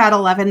other thing about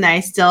 11 that I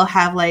still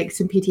have like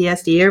some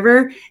PTSD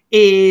over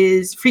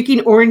is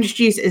freaking orange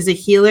juice as a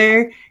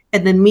healer,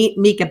 and then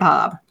Mika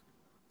Bob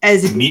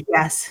as a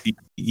DPS.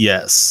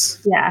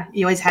 Yes. Yeah,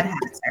 you always had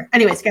hats there.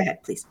 Anyways, go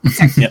ahead, please.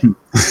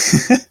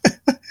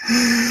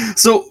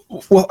 So,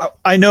 well,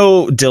 I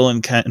know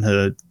Dylan kind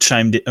of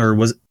chimed in, or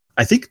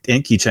I think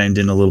Enki chimed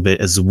in a little bit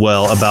as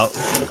well about,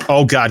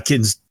 oh God,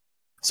 kittens.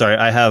 Sorry,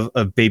 I have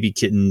a baby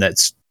kitten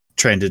that's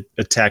trying to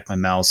attack my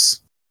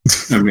mouse.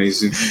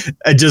 Amazing.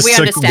 I just we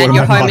took understand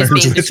your home is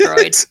being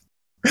destroyed.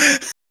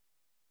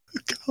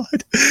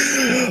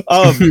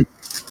 God.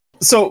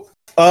 So,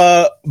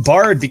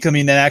 Bard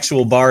becoming an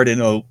actual Bard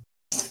and a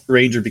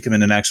Ranger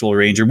becoming an actual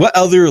Ranger. What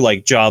other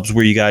like jobs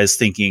were you guys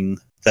thinking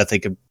that they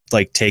could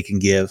like take and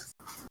give?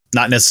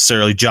 Not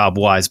necessarily job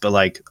wise, but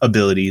like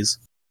abilities.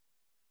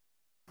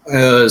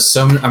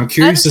 I'm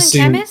curious to see.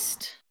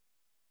 Chemist?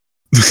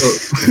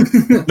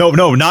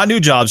 No, not new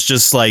jobs.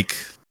 Just like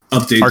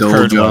update the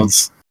old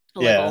jobs.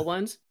 Ones. Yeah, old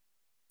ones.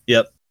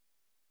 Yep.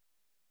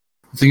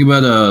 Think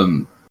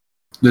about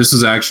this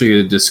was actually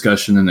a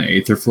discussion in the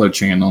Aetherflow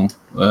channel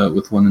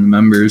with one of the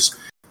members.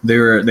 They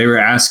were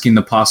asking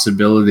the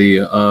possibility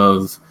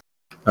of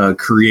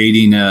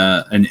creating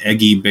an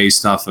Eggy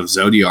based off of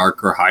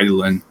Zodiark or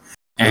Hydaelyn,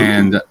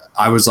 and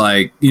I was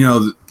like, you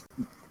know,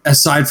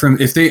 aside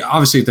from if they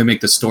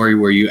make the story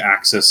where you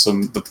access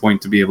the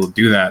point to be able to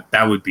do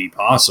that would be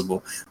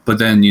possible. But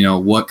then, you know,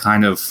 what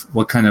kind of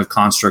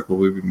construct will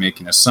we be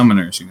making as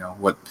summoners? You know,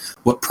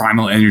 what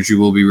primal energy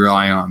will we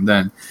rely on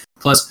then?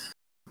 Plus,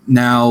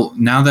 now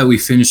that we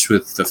finished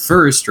with the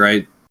first,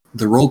 right,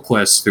 the role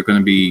quests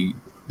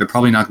they're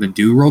probably not going to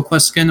do role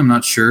quests again. I'm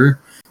not sure.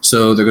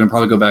 So they're going to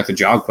probably go back to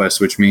job quests,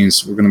 which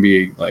means we're going to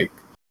be like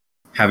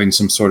having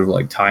some sort of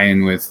like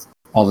tie-in with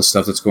all the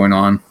stuff that's going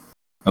on.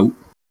 Oh,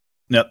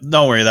 no,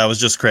 don't worry. That was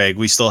just Craig.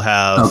 We still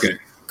have. Okay,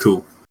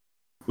 cool.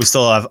 We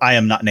still have. I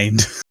am not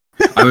named.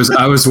 I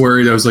was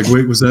worried. I was like,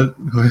 wait, was that?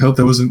 I hope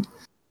that wasn't.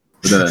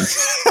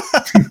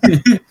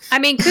 But, I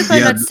mean, quick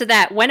notes to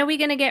that. When are we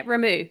going to get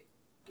Ramuh?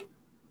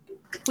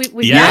 We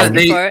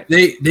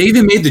they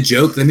even made the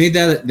joke. They made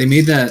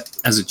that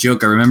as a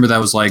joke. I remember that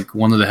was like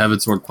one of the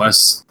Heavensward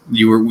quests.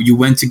 You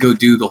went to go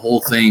do the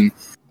whole thing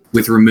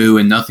with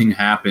Ramuh and nothing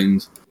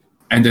happened,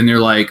 and then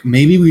they're like,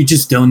 maybe we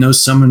just don't know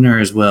Summoner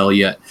as well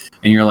yet.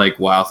 And you're like,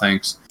 wow,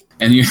 thanks.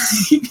 And you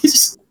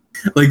just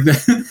like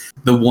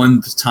the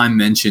one time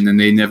mention, and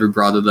they never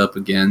brought it up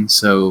again.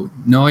 So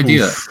no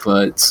idea,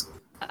 but.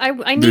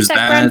 I need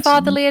that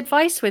grandfatherly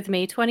advice with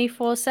me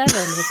 24/7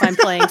 if I'm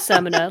playing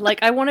Summoner.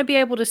 Like, I want to be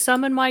able to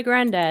summon my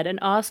granddad and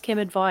ask him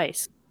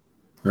advice.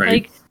 Right.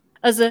 Like,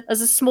 As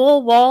a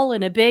small wall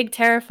in a big,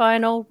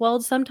 terrifying old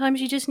world,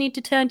 sometimes you just need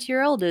to turn to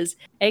your elders.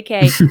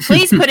 Okay,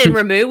 please put in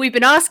Ramuh. We've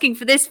been asking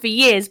for this for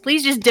years.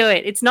 Please just do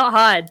it. It's not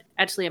hard.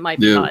 Actually, it might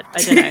be hard.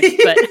 I don't know,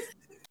 but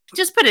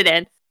just put it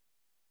in.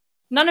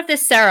 None of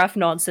this Seraph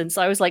nonsense.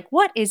 I was like,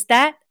 what is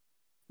that?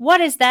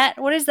 What is that?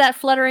 What is that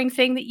fluttering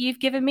thing that you've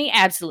given me?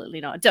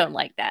 Absolutely not. Don't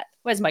like that.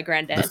 Where's my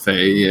granddad? The Fae,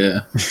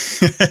 yeah.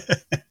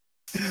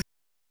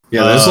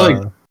 Yeah, there's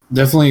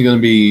definitely going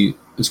to be,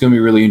 it's going to be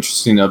really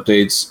interesting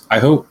updates. I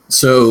hope.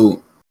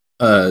 So,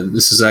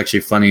 this is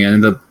actually funny. I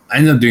ended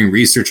up doing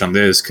research on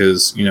this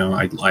because,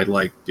 I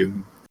like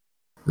doing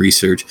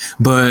research.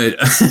 But,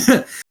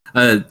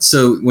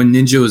 so when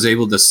Ninja was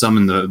able to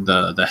summon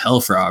the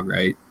Hell Frog,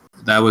 right?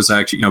 That was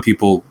actually,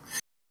 people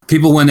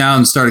went out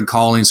and started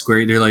calling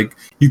Square. They're like,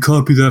 you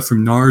copied that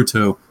from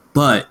Naruto.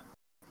 But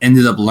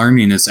ended up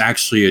learning it's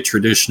actually a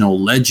traditional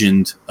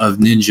legend of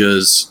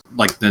ninjas,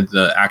 like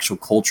the actual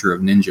culture of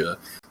ninja,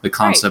 the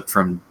concept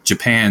from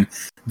Japan,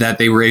 that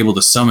they were able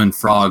to summon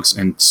frogs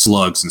and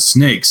slugs and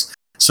snakes.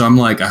 So I'm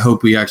like, I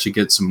hope we actually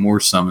get some more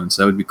summons.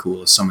 That would be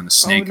cool to summon a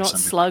snake or something. Not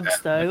slugs,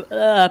 like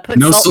though. Put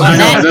no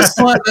slugs.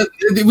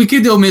 We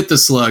could omit the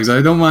slugs.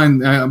 I don't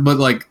mind, but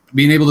like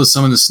being able to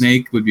summon a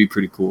snake would be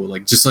pretty cool.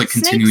 Like just like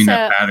continuing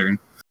that pattern.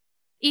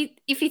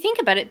 If you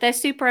think about it, they're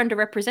super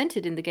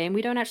underrepresented in the game.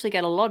 We don't actually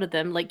get a lot of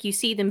them. Like you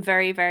see them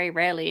very, very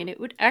rarely, and it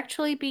would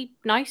actually be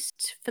nice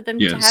for them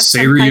to have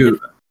some kind of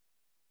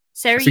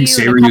Seiryu. I think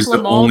Seiryu is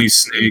the only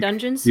snake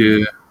dungeons.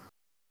 Yeah,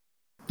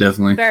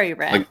 definitely. Very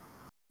rare.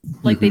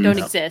 Like they don't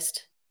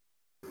exist.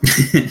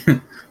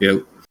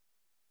 Yep.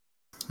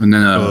 And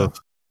then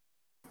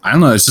I don't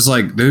know. It's just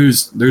like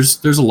there's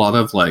a lot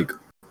of like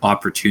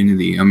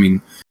opportunity. I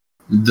mean,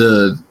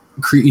 the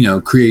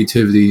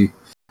creativity.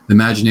 The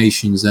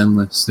imagination is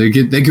endless. They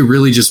could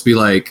really just be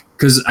like,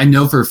 because I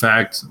know for a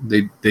fact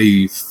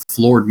they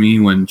floored me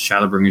when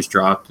Shadowbringers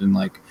dropped and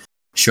like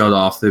showed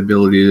off the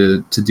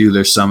ability to do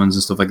their summons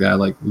and stuff like that,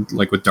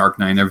 like with Dark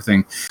Knight and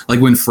everything.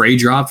 Like when Frey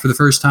dropped for the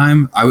first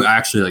time, I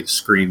actually like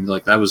screamed,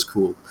 like that was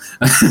cool.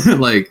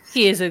 Like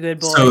he is a good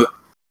boy. So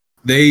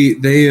they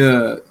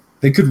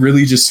could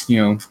really just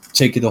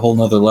take it a whole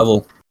nother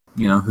level.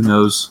 Who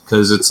knows?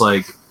 Because it's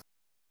like.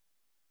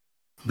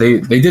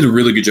 They did a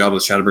really good job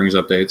with Shadowbringers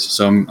updates,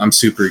 so I'm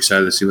super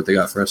excited to see what they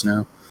got for us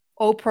now.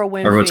 Oprah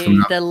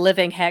Winfrey, the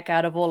living heck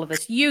out of all of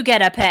us. You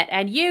get a pet,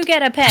 and you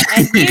get a pet,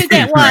 and you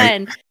get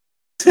one.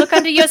 Look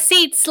under your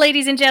seats,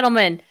 ladies and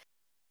gentlemen.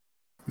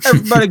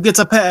 Everybody gets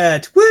a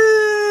pet.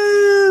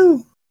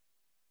 Woo!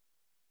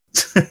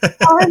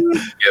 I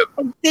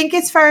think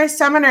as far as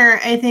Summoner,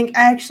 I think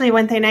actually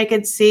one thing I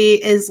could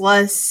see is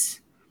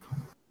less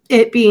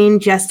it being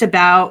just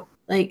about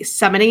like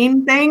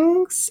summoning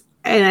things.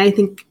 And I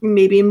think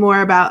maybe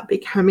more about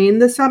becoming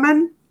the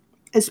summon,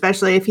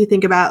 especially if you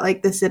think about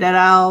like the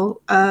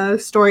Citadel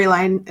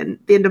storyline and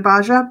the end of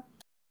Baja.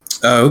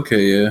 Oh,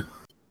 okay, yeah.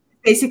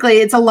 Basically,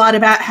 it's a lot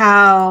about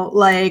how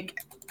like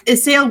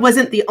Isael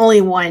wasn't the only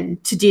one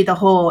to do the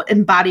whole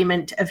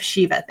embodiment of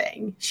Shiva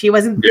thing. She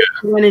wasn't the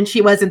one, and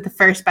she wasn't the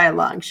first by a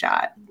long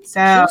shot. So she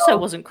also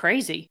wasn't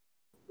crazy.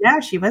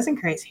 Yeah, she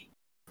wasn't crazy.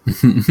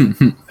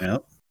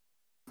 Yep.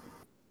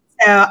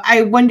 So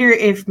I wonder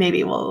if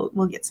maybe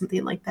we'll get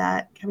something like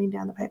that coming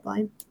down the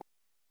pipeline.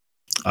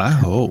 I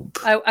hope.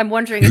 I'm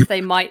wondering if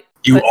they might.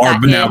 You are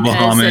now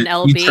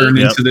Bahamut. You turn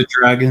into the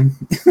dragon.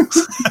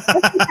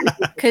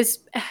 Because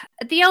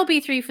the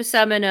LB3 for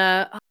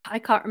Summoner, I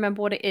can't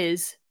remember what it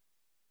is.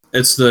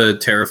 It's the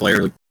Terra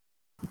Flare.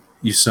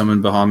 You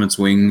summon Bahamut's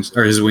wings,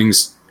 or his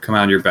wings come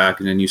out of your back,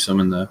 and then you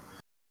summon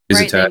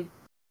his attack.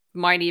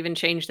 Might even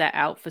change that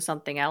out for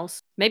something else.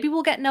 Maybe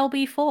we'll get an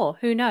LB4.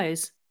 Who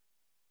knows?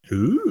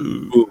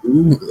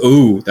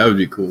 Ooh, that would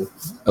be cool.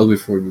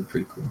 LB4 would be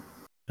pretty cool.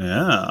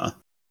 Yeah.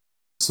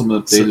 Some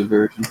updated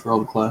version for all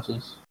the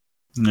classes.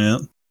 Yeah.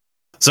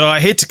 So I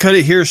hate to cut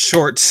it here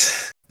short,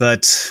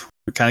 but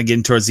we're kind of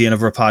getting towards the end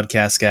of our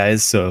podcast,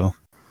 guys. So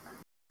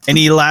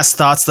any last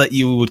thoughts that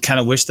you would kind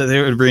of wish that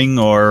they would bring,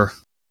 or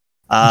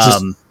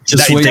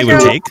just wait they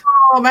would take?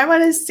 Oh, I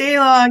want to stay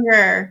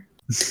longer.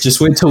 Just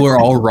wait till we're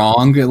all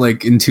wrong,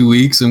 like in 2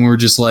 weeks, and we're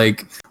just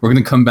like, we're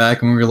going to come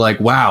back and we're like,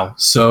 wow,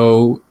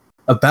 so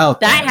about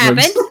that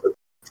happened.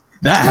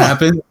 That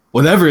happened.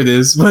 Whatever it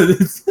is, but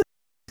it's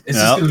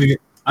just gonna be.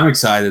 I'm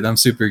excited. I'm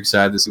super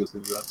excited to see what's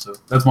gonna be up. So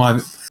that's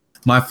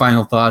my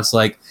final thoughts.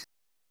 Like,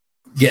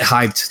 get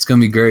hyped. It's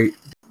gonna be great.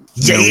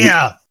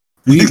 Yeah.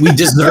 We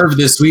deserve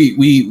this.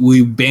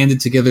 We banded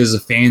together as a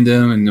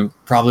fandom, and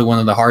probably one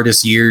of the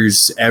hardest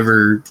years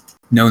ever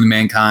known to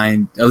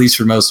mankind. At least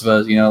for most of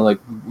us, like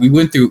we've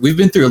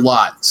been through a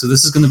lot. So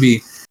this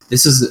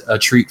is a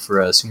treat for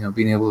us.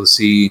 Being able to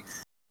see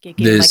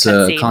this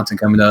content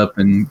coming up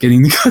and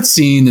getting the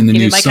cutscene and the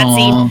new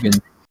song and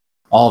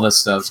all that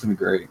stuff. It's gonna be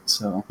great.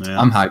 So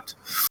I'm hyped.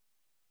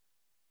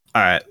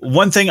 All right.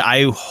 One thing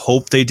I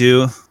hope they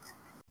do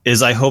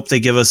is I hope they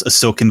give us a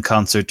Soken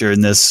concert during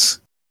this.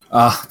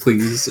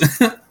 Please.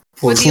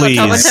 With the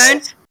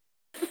automaton?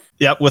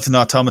 Yep, with an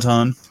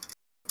automaton.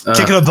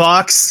 Kicking a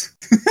box.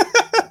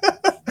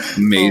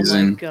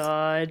 Amazing. Oh my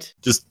god.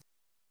 Just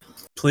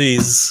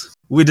Please.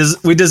 We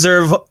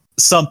deserve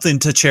something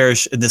to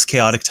cherish in this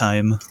chaotic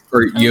time.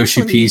 Or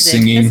Yoshi P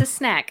singing. As a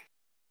snack.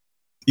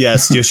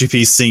 Yes, Yoshi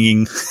P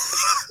singing.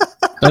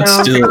 That's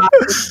still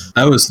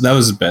that was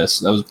the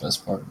best. That was the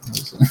best part.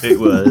 It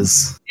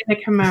was. In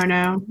a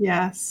kimono,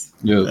 yes.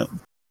 Yeah.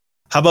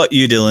 How about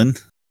you,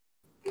 Dylan?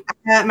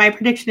 My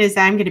prediction is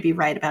that I'm going to be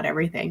right about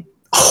everything.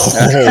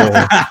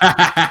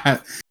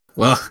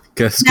 Well,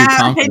 guess No, good okay,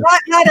 confidence.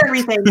 not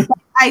everything.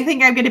 I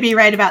think I'm going to be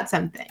right about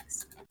some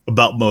things.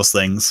 About most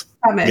things.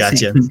 Promise.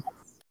 Gotcha.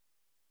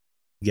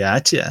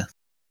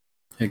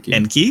 Heck yeah.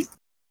 Enki?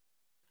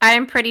 I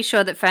am pretty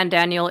sure that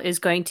Fandaniel is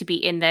going to be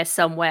in there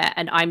somewhere,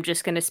 and I'm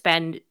just going to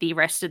spend the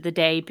rest of the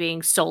day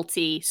being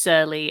salty,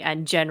 surly,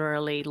 and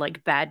generally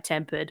like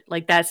bad-tempered.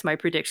 Like that's my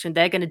prediction.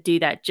 They're going to do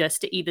that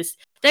just to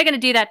they're going to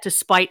do that to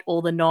spite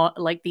all the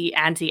the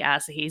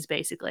anti-Asahis,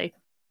 basically.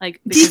 Like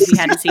because we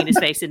hadn't seen his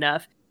face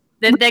enough.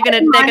 They're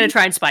gonna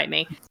try and spite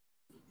me.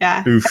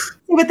 Yeah. Oof.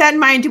 With that in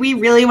mind, do we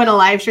really want to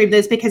live stream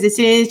this? Because as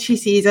soon as she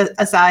sees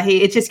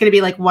Asahi, it's just going to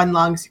be like one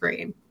long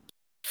scream.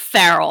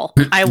 Feral.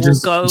 I will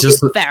go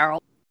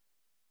feral.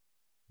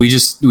 We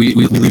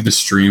leave the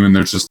stream and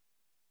there's just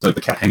like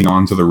the cat hanging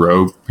on to the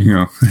rope,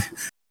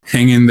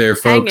 hang in there,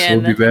 folks. Hang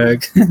in. We'll be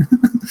back.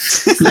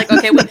 It's like,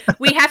 okay,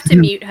 we have to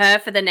mute her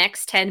for the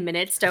next 10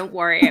 minutes. Don't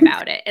worry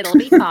about it. It'll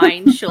be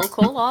fine. She'll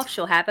cool off.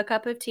 She'll have a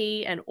cup of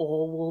tea and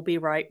all will be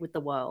right with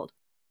the world.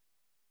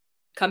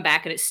 Come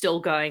back and it's still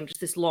going, just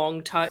this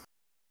long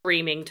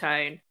screaming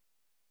tone.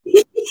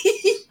 But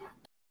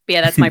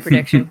yeah, that's my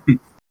prediction.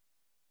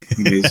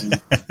 Amazing.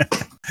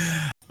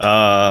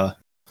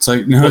 It's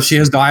like, no, she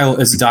has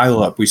it's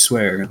dial up, we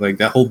swear. Like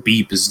that whole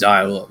beep is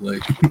dial up.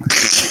 Like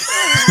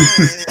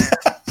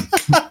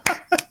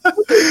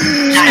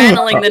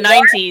channeling the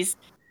 90s.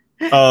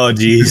 Oh,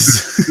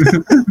 jeez.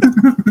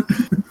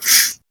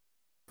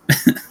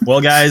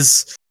 Well,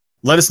 guys,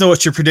 let us know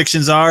what your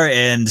predictions are,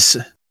 and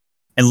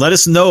let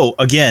us know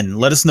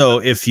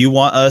if you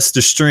want us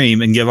to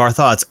stream and give our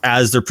thoughts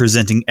as they're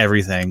presenting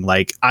everything.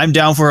 Like, I'm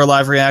down for a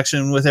live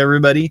reaction with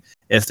everybody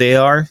if they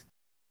are,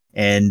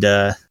 and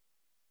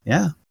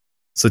yeah.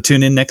 So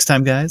tune in next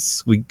time,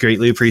 guys. We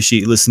greatly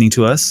appreciate you listening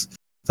to us.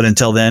 But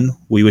until then,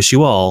 we wish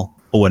you all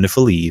a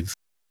wonderful eve.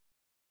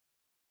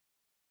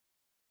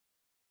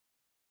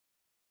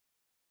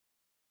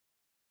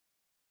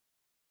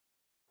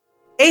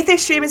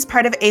 Aetherstream is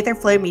part of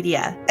Aetherflow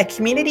Media, a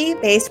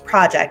community-based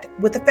project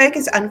with a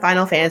focus on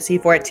Final Fantasy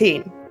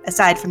XIV.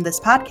 Aside from this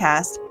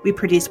podcast, we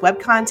produce web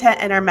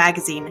content in our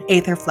magazine,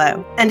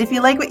 Aetherflow. And if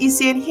you like what you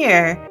see and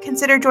hear,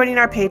 consider joining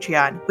our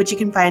Patreon, which you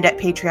can find at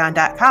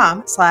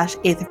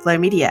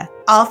patreon.com/AetherflowMedia.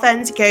 All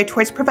funds go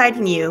towards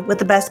providing you with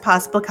the best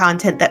possible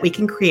content that we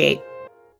can create.